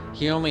 where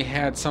he only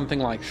had something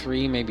like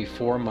 3, maybe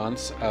 4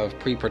 months of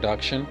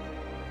pre-production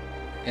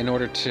in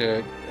order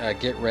to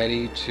get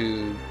ready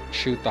to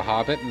shoot The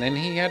Hobbit, and then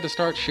he had to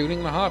start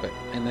shooting The Hobbit,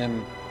 and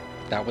then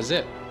that was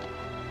it.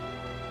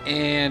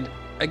 And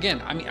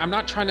again, I mean, I'm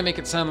not trying to make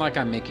it sound like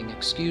I'm making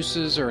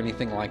excuses or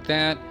anything like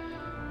that.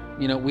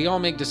 You know, we all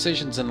make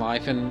decisions in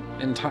life, and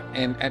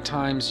at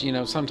times, you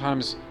know,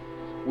 sometimes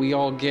we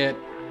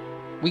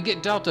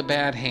get dealt a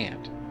bad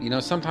hand. You know,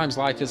 sometimes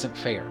life isn't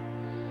fair.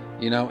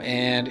 You know,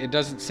 and it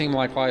doesn't seem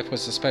like life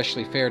was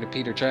especially fair to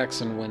Peter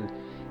Jackson when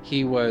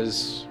he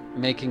was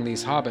making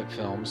these Hobbit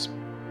films.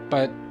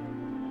 But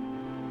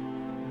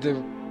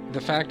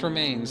the fact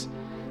remains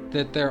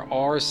that there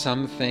are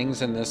some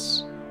things in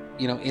this,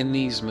 you know, in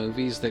these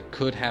movies that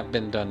could have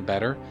been done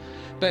better.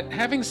 But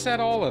having said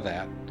all of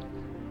that,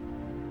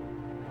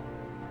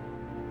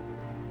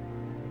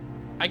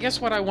 I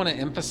guess what I want to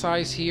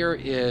emphasize here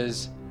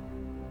is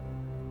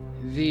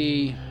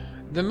the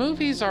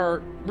movies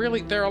are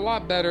really, they're a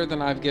lot better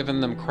than I've given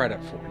them credit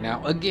for.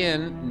 Now,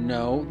 again,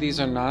 no, these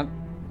are not,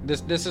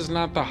 this is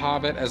not The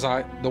Hobbit as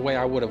the way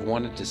I would have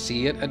wanted to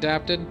see it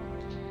adapted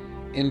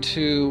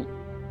into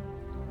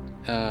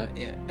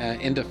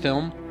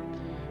film.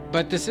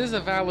 But this is a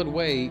valid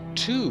way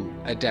to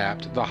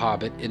adapt The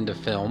Hobbit into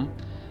film.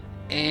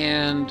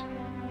 And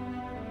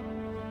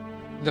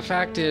the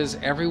fact is,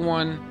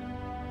 everyone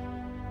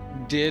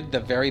did the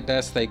very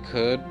best they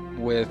could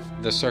with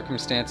the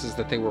circumstances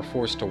that they were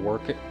forced to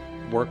work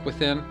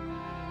within,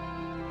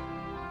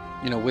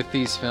 you know, with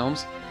these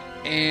films.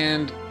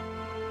 And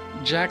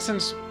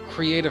Jackson's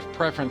creative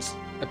preference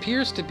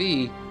appears to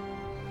be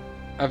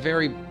a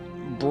very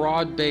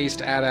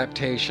broad-based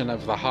adaptation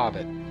of The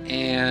Hobbit.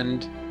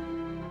 And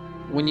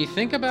when you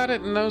think about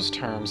it in those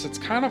terms, it's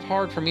kind of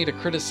hard for me to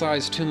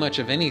criticize too much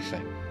of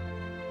anything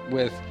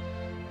with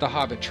the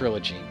Hobbit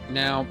trilogy.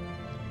 Now,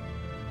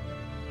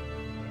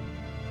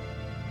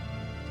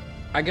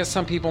 I guess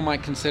some people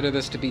might consider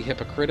this to be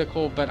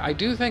hypocritical, but I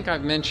do think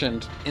I've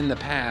mentioned in the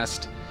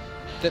past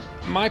that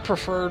my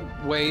preferred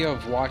way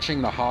of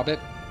watching The Hobbit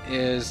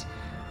is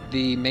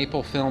the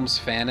Maple Films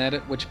fan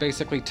edit, which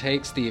basically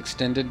takes the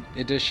extended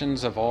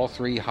editions of all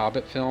 3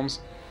 Hobbit films,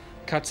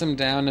 cuts them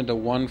down into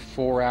one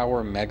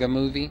 4-hour mega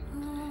movie,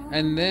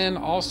 and then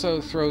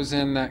also throws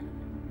in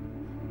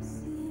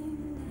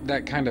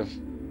that kind of,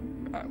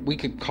 we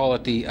could call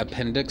it the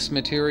appendix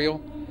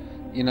material.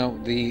 You know,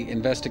 the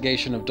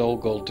investigation of Dol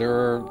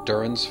Guldur,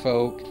 Durin's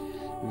folk,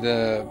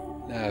 the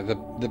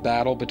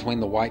battle between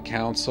the White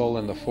Council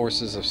and the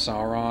forces of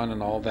Sauron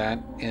and all that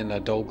in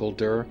Dol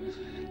Guldur.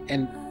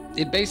 And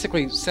it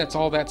basically sets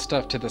all that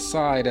stuff to the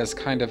side as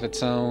kind of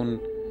its own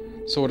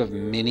sort of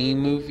mini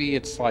movie.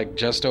 It's like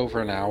just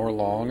over an hour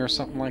long or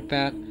something like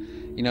that.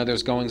 You know,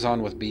 there's goings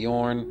on with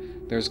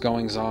Beorn, there's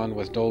goings on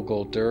with Dol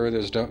Guldur,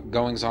 there's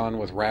goings on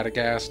with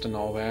Radagast and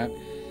all that.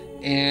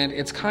 And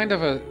it's kind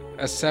of a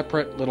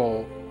separate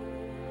little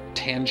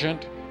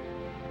tangent,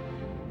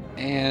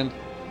 and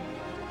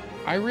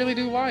I really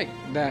do like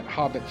that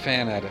Hobbit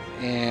fan edit.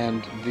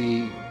 And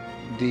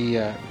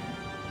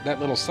that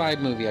little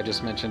side movie I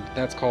just mentioned,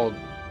 that's called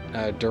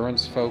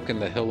Durin's Folk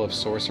and the Hill of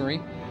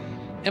Sorcery,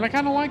 and I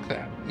kind of like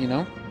that. You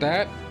know,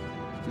 that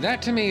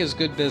to me is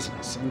good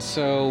business. And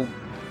so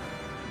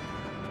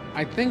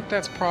I think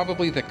that's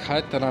probably the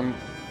cut that I'm,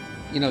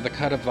 you know, the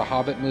cut of the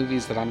Hobbit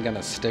movies that I'm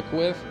gonna stick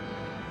with.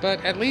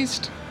 But at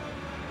least,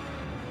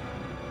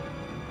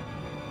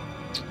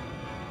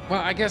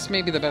 well, I guess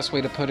maybe the best way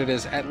to put it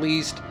is, at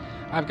least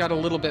I've got a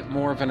little bit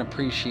more of an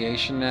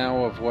appreciation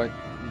now of what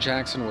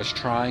Jackson was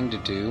trying to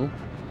do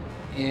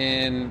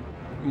in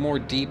more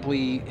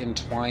deeply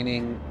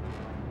entwining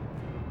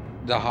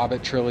the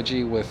Hobbit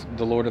trilogy with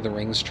the Lord of the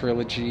Rings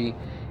trilogy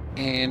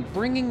and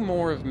bringing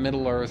more of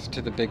Middle-earth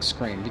to the big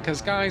screen.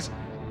 Because, guys,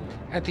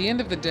 at the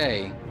end of the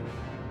day,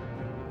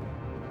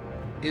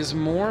 is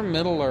more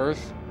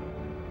Middle-earth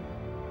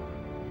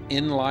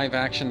in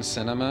live-action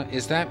cinema,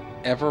 is that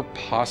ever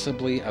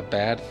possibly a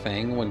bad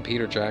thing when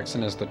Peter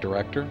Jackson is the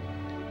director?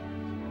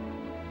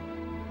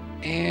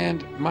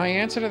 And my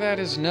answer to that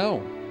is no.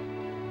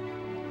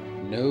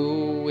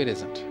 No, it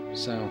isn't.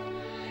 So,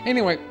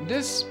 anyway,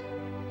 this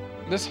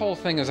whole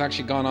thing has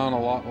actually gone on a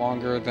lot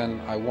longer than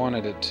I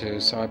wanted it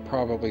to, so I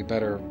probably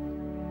better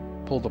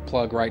pull the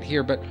plug right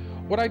here. But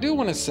what I do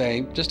want to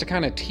say, just to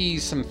kind of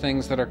tease some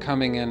things that are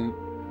coming in,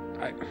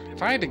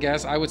 if I had to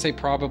guess, I would say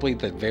probably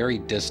the very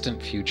distant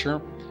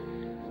future.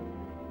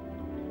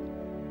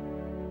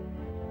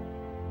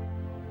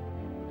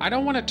 I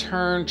don't want to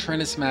turn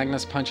Trennis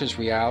Magnus Punches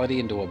Reality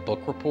into a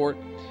book report,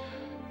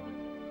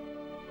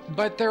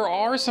 but there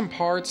are some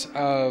parts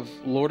of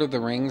Lord of the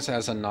Rings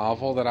as a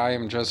novel that I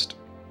am just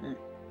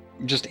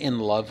in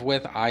love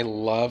with. I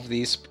love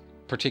these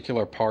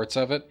particular parts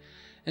of it.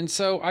 And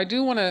so I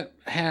do want to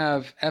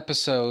have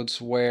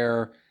episodes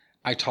where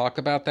I talk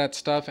about that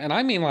stuff. And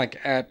I mean, like,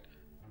 at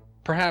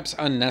perhaps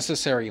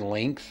unnecessary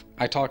length,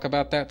 I talk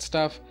about that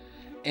stuff.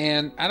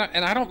 And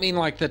I don't mean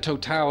like the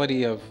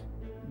totality of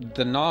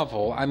the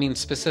novel. I mean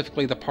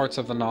specifically the parts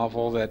of the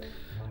novel that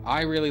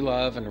I really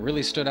love and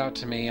really stood out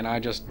to me and I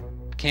just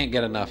can't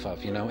get enough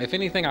of, you know. If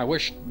anything, I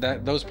wish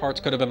that those parts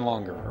could have been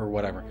longer or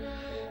whatever.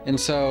 And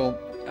so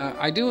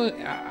I do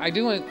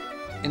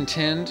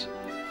intend,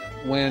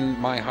 when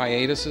my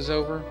hiatus is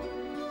over,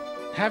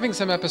 having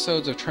some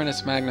episodes of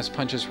Trentus Magnus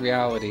Punches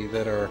Reality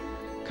that are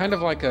kind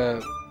of like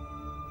a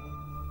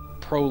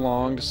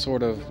prolonged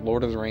sort of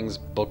Lord of the Rings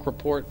book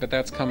report, but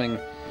that's coming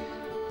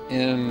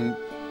in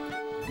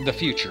the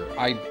future.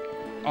 I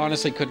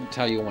honestly couldn't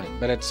tell you when,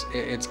 but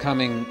it's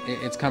coming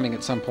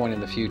at some point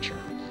in the future.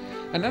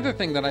 Another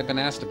thing that I've been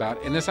asked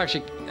about, and this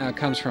actually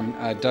comes from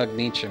Doug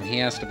Meacham.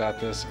 He asked about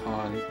this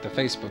on the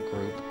Facebook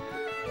group.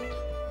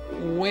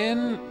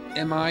 When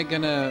am I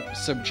going to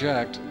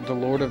subject the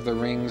Lord of the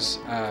Rings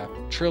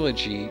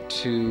trilogy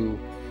to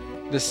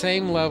the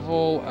same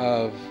level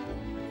of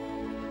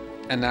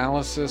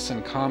analysis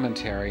and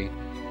commentary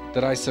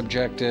that I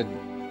subjected?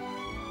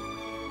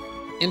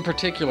 In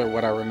particular,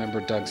 what I remember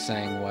Doug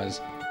saying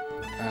was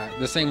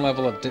the same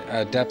level of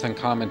depth and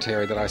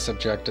commentary that I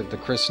subjected the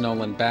Chris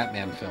Nolan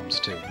Batman films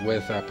to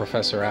with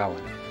Professor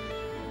Allen.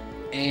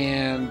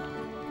 And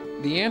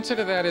the answer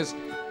to that is,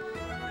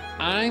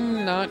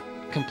 I'm not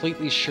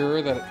completely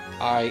sure that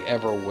I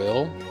ever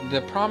will.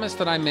 The promise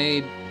that I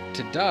made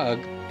to Doug,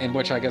 and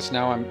which I guess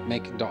now I'm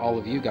making to all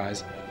of you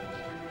guys,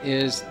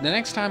 is the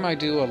next time I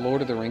do a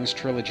Lord of the Rings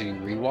trilogy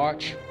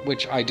rewatch,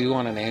 which I do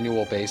on an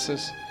annual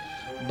basis,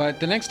 but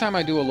the next time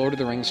I do a Lord of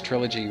the Rings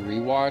trilogy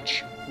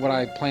rewatch, what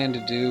I plan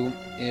to do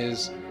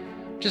is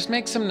just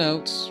make some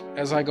notes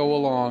as I go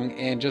along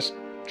and just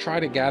try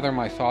to gather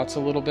my thoughts a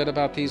little bit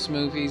about these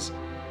movies,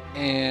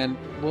 and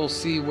we'll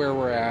see where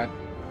we're at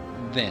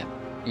then,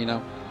 you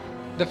know.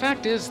 The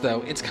fact is,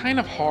 though, it's kind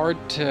of hard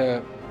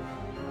to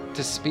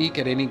speak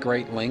at any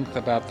great length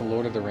about the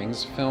Lord of the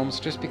Rings films,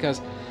 just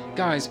because,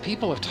 guys,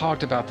 people have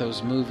talked about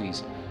those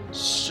movies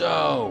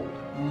so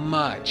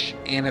much,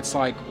 and it's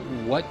like,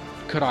 what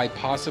could I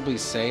possibly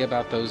say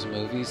about those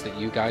movies that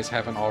you guys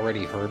haven't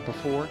already heard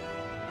before?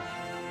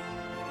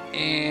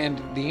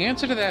 And the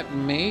answer to that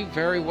may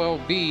very well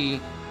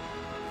be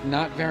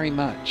not very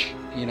much,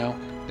 you know.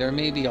 There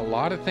may be a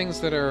lot of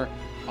things that are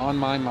on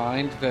my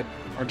mind that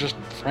are just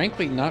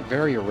frankly not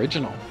very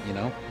original, you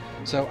know.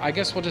 So I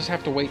guess we'll just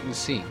have to wait and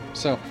see.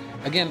 So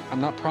again, I'm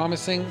not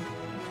promising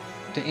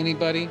to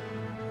anybody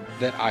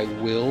that I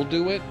will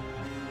do it,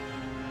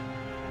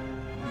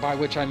 by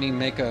which I mean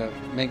make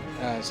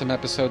some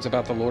episodes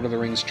about the Lord of the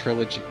Rings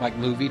trilogy, like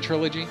movie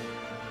trilogy.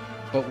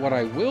 But what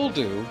I will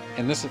do,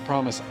 and this is a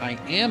promise I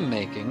am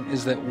making,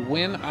 is that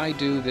when I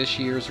do this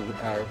year's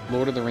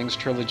Lord of the Rings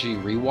trilogy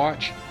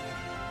rewatch,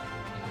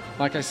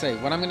 like I say,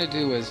 what I'm going to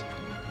do is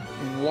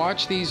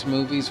watch these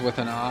movies with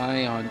an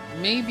eye on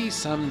maybe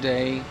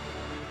someday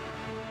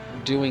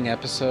doing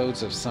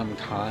episodes of some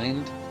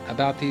kind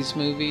about these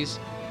movies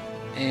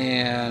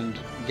and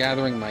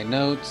gathering my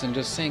notes and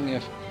just seeing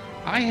if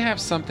I have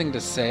something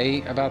to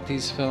say about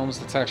these films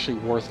that's actually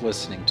worth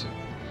listening to.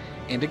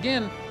 And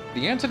again,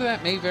 the answer to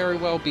that may very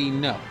well be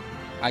no,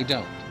 I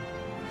don't.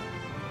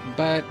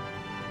 But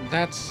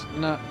that's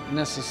not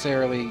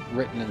necessarily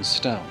written in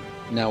stone,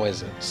 now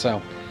is it?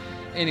 So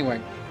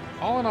anyway,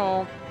 all in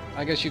all,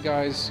 I guess you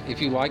guys,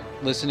 if you like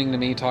listening to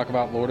me talk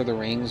about Lord of the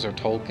Rings or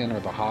Tolkien or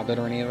The Hobbit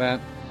or any of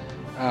that,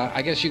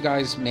 I guess you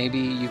guys, maybe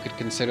you could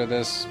consider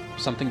this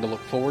something to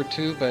look forward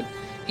to. But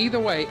either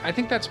way, I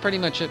think that's pretty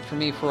much it for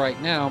me for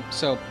right now.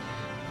 So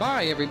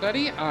bye,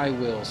 everybody. I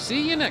will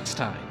see you next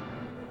time.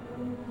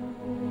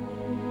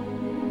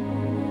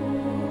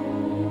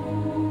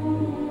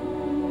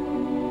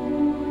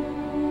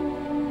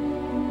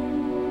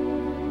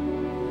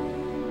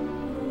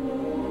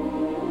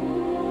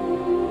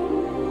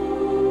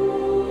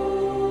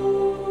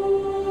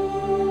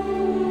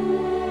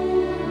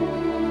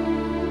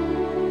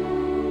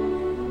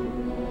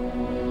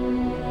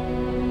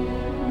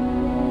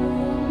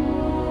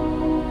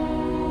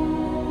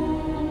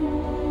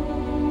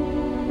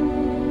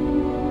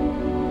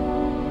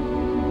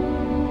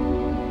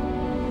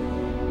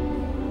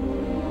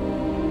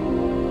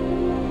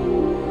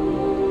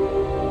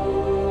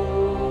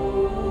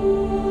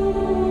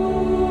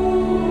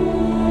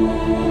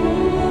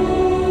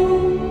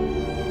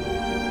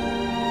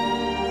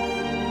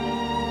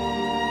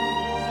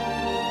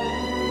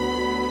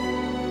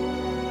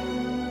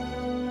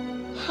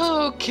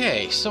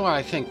 Okay, so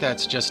I think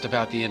that's just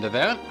about the end of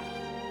that.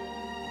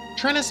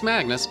 Trentus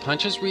Magnus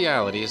Punches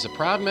Reality is a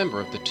proud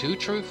member of the Two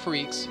True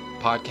Freaks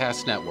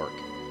podcast network.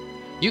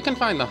 You can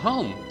find the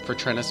home for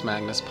Trentus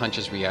Magnus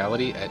Punches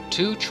Reality at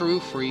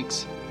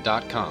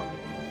twotruefreaks.com.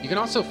 You can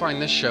also find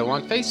this show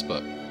on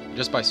Facebook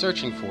just by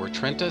searching for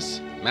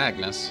Trentus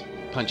Magnus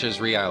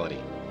Punches Reality.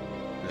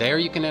 There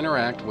you can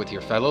interact with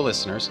your fellow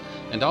listeners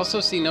and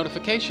also see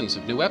notifications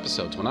of new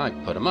episodes when I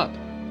put them up.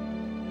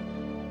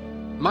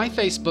 My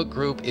Facebook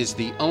group is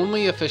the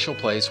only official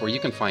place where you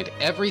can find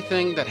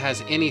everything that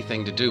has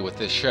anything to do with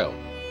this show.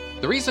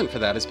 The reason for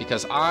that is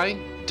because I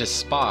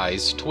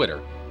despise Twitter.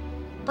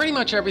 Pretty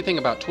much everything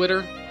about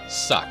Twitter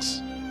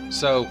sucks.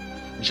 So,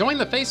 join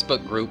the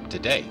Facebook group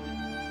today.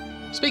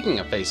 Speaking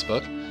of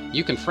Facebook,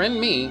 you can friend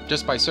me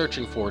just by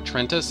searching for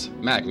Trentus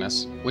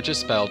Magnus, which is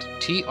spelled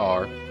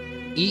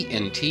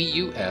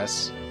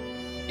TrentusMagnus.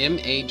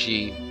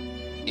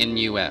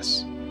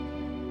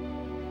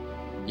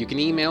 You can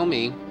email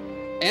me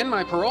and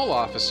my parole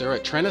officer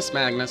at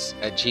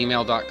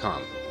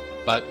TrentusMagnus@gmail.com.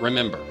 But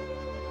remember,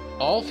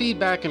 all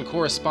feedback and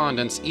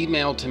correspondence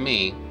emailed to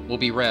me will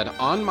be read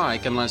on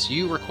mic unless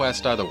you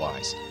request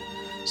otherwise.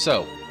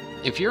 So,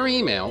 if your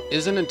email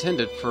isn't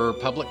intended for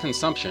public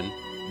consumption,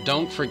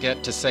 don't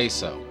forget to say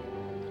so.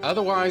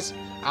 Otherwise,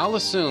 I'll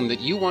assume that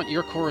you want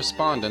your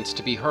correspondence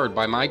to be heard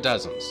by my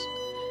dozens,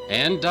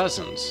 and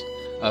dozens,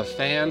 of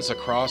fans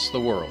across the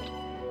world.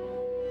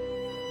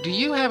 Do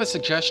you have a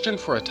suggestion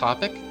for a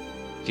topic?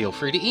 Feel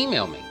free to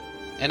email me,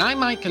 and I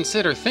might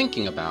consider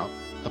thinking about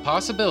the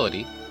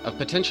possibility of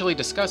potentially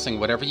discussing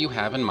whatever you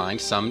have in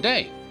mind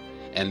someday.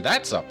 And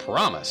that's a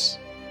promise.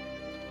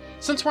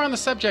 Since we're on the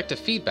subject of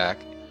feedback,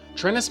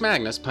 Trentus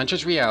Magnus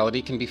Punches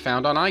Reality can be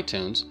found on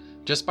iTunes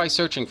just by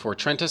searching for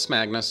Trentus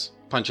Magnus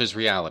Punches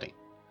Reality.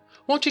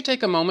 Won't you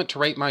take a moment to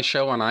rate my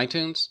show on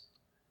iTunes?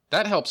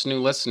 That helps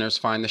new listeners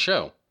find the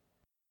show.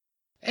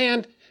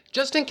 And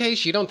just in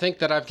case you don't think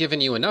that I've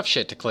given you enough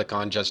shit to click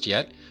on just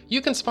yet,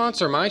 you can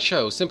sponsor my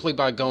show simply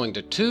by going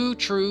to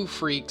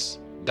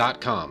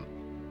twotruefreaks.com.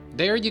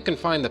 There you can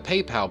find the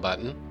PayPal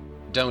button,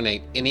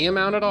 donate any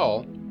amount at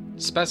all,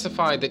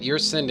 specify that you're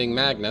sending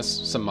Magnus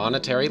some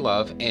monetary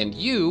love, and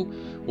you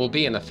will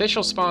be an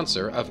official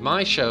sponsor of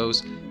my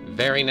show's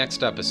very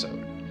next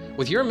episode,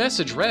 with your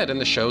message read in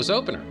the show's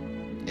opener.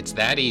 It's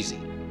that easy.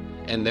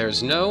 And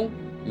there's no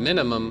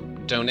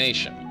minimum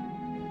donation.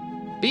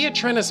 Be a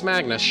Trentus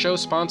Magnus show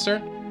sponsor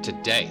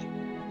today.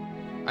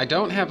 I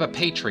don't have a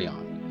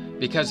Patreon,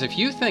 because if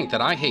you think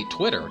that I hate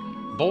Twitter,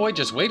 boy,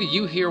 just wait till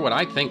you hear what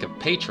I think of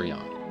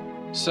Patreon.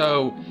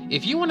 So,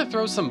 if you want to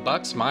throw some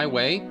bucks my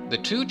way, the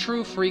Two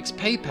True Freaks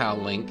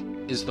PayPal link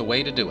is the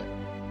way to do it.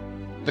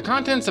 The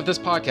contents of this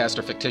podcast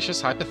are fictitious,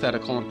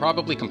 hypothetical, and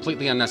probably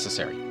completely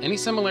unnecessary. Any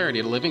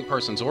similarity to living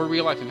persons or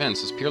real-life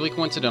events is purely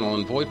coincidental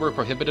and void where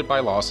prohibited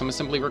by law. Some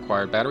assembly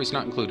required. Batteries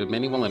not included.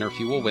 Many will enter.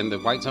 Few will win. The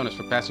white zone is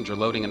for passenger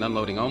loading and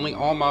unloading only.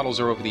 All models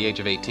are over the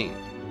age of 18.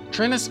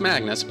 Trentus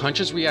Magnus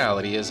Punches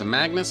Reality is a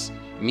Magnus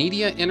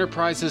Media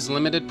Enterprises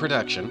Limited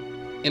production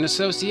in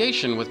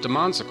association with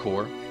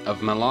Demonzacor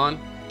of Milan,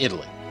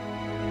 Italy.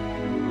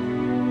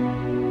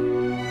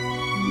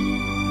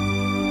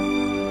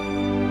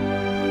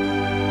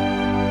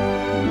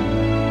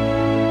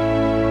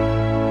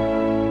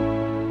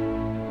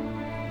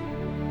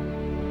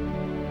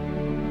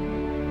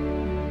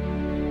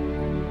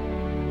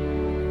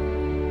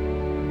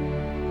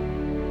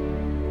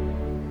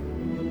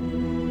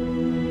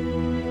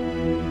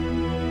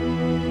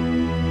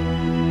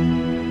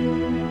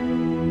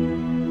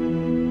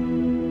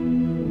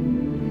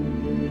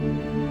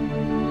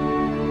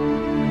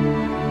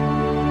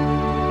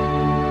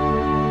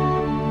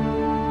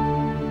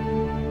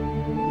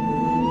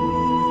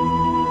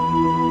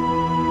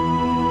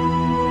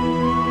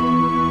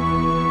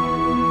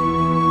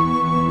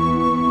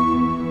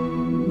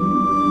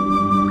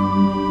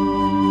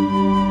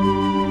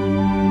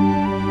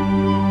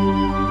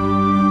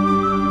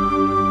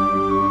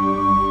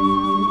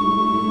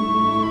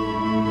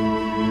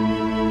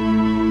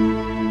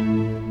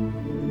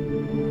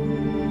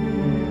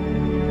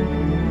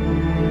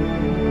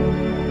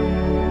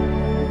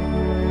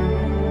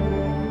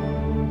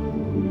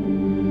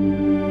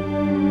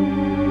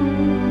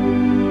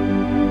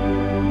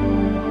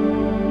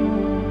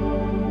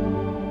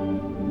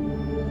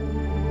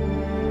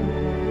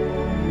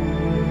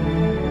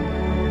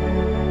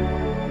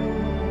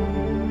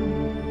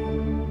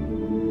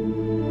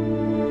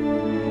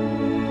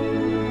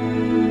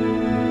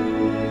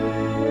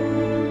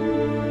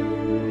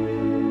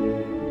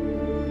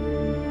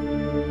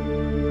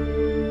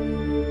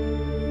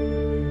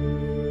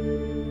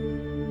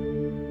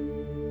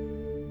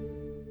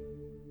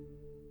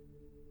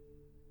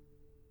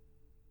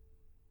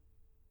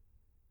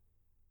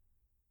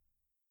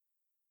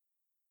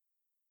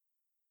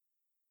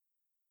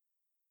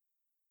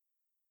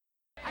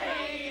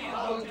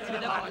 To the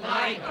button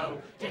I go,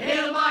 to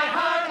heal my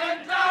heart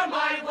and drown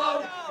my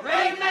woe.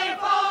 Rain may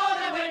fall,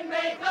 the wind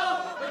may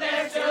blow, but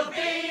there still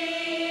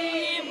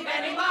be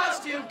many miles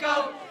to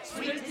go.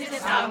 Sweet is the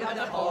sound of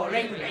the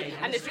pouring rain,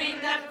 and the stream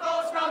that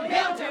flows from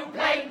hill to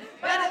plain.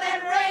 Better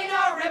than rain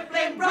or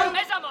rippling brook.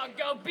 As someone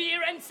go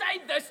beer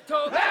inside the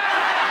stove.